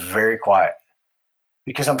weeks, I've been very quiet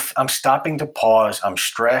because I'm stopping to pause. I'm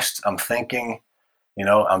stressed. I'm thinking,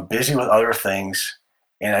 I'm busy with other things.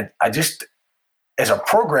 And I just, as a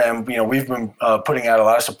program, we've been putting out a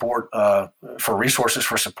lot of support for resources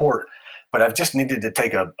for support, but I've just needed to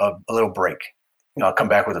take a little break. I'll come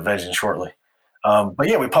back with a vengeance shortly. But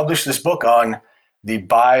yeah, we published this book on the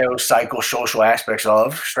biopsychosocial aspects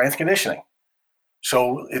of strength conditioning.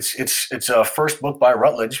 So it's a first book by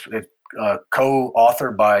Routledge,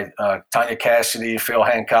 co-authored by Tanya Cassidy, Phil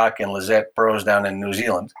Hancock, and Lizette Burrows down in New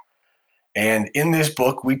Zealand. And in this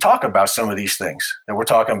book, we talk about some of these things that we're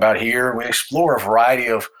talking about here. We explore a variety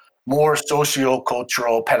of more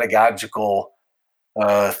socio-cultural, pedagogical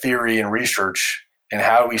theory and research and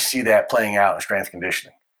how we see that playing out in strength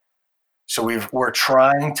conditioning. So we're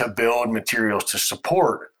trying to build materials to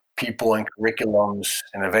support people in curriculums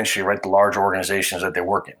and eventually the large organizations that they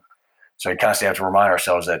work in. So we constantly have to remind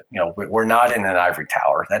ourselves that, we're not in an ivory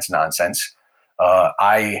tower. That's nonsense.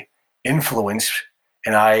 I influence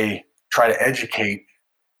and I try to educate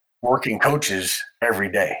working coaches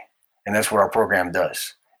every day. And that's what our program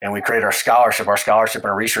does. And we create our scholarship. Our scholarship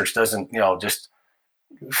and our research doesn't, just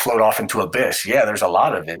float off into abyss. Yeah, there's a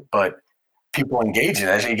lot of it, but people engage in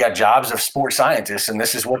it. You got jobs of sports scientists, and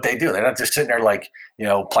this is what they do. They're not just sitting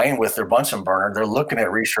there playing with their Bunsen burner. They're looking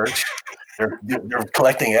at research. They're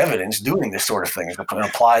collecting evidence, doing this sort of thing. It's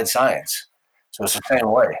applied science. So it's the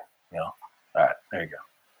same way. All right, there you go.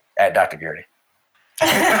 At Dr. Garrity.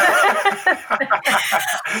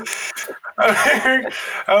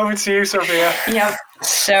 Over to you, Sophia. Yep.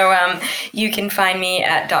 So you can find me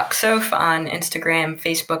at DocSoph on Instagram,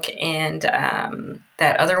 Facebook, and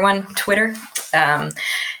that other one, Twitter.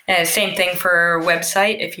 Same thing for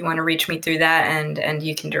website if you want to reach me through that, and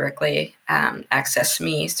you can directly access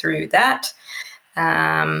me through that.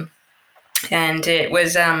 And it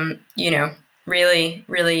was, really,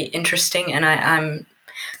 really interesting, and I'm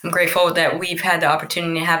grateful that we've had the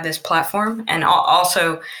opportunity to have this platform and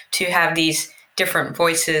also to have these different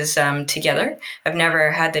voices together. I've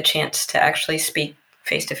never had the chance to actually speak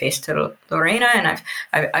face-to-face to Lorena, and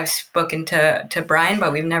I've spoken to Brian,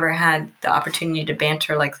 but we've never had the opportunity to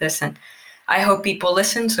banter like this. And I hope people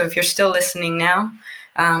listen. So if you're still listening now,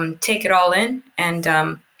 take it all in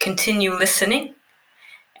and continue listening.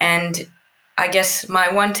 And I guess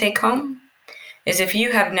my one take home is if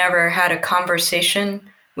you have never had a conversation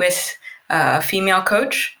with a female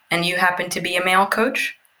coach and you happen to be a male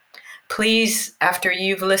coach, please, after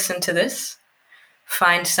you've listened to this,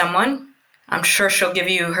 find someone. I'm sure she'll give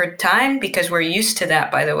you her time because we're used to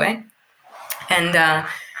that, by the way. And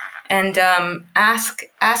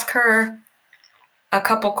ask her a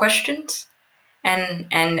couple questions.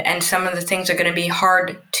 And some of the things are going to be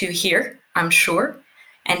hard to hear, I'm sure.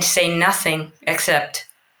 And say nothing except,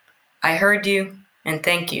 I heard you and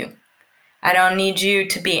thank you. I don't need you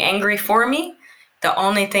to be angry for me. The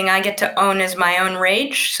only thing I get to own is my own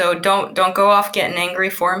rage. So don't go off getting angry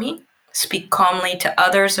for me. Speak calmly to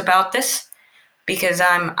others about this because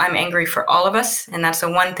I'm angry for all of us. And that's the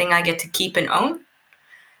one thing I get to keep and own.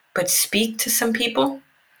 But speak to some people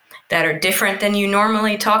that are different than you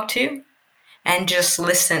normally talk to and just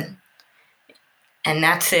listen. And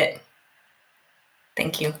that's it.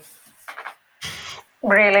 Thank you.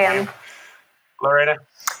 Brilliant. Lorena?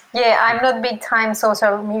 Yeah, I'm not big time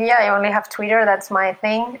social media. I only have Twitter. That's my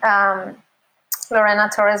thing. Lorena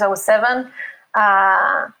Torres 07.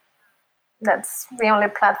 That's the only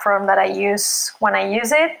platform that I use when I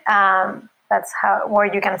use it. That's where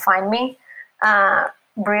you can find me.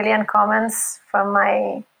 Brilliant comments from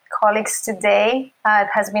my colleagues today. It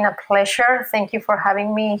has been a pleasure. Thank you for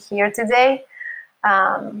having me here today.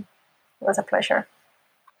 It was a pleasure.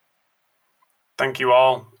 Thank you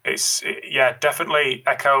all. Definitely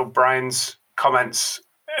echo Brian's comments,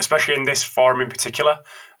 especially in this forum in particular,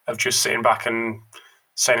 of just sitting back and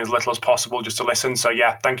saying as little as possible just to listen. So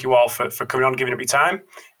yeah, thank you all for coming on, giving up your time,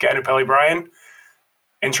 getting up early, Brian,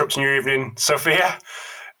 interrupting your evening, Sophia,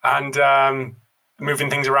 and moving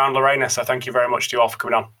things around, Lorena. So thank you very much to you all for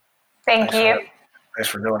coming on. Thank you. Thanks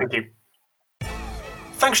for doing it. Thank you.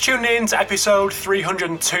 Thanks for tuning in to episode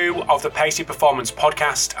 302 of the Pacey Performance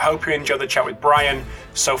Podcast. I hope you enjoyed the chat with Brian,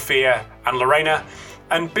 Sophia, and Lorena.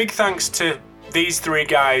 And big thanks to these three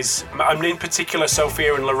guys, and in particular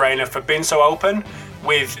Sophia and Lorena, for being so open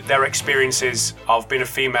with their experiences of being a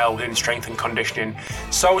female within strength and conditioning.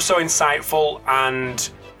 So insightful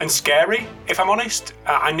and scary, if I'm honest.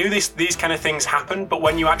 I knew these kind of things happen, but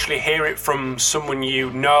when you actually hear it from someone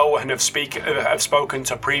you know and have spoken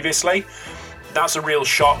to previously, that's a real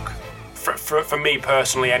shock for me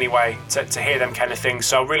personally anyway, to hear them kind of things.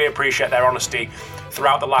 So really appreciate their honesty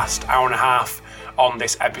throughout the last hour and a half on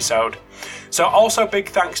this episode. So also big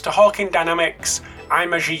thanks to Hawking Dynamics,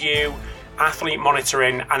 iMeasureU, Athlete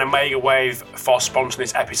Monitoring, and Omega Wave for sponsoring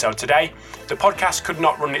this episode today. The podcast could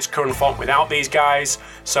not run in its current form without these guys,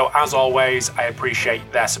 so as always, I appreciate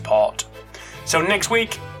their support. So next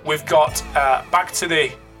week, we've got back to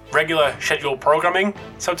the regular scheduled programming,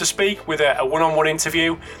 so to speak, with a one-on-one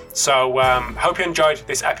interview. So hope you enjoyed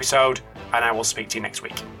this episode, and I will speak to you next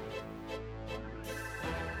week.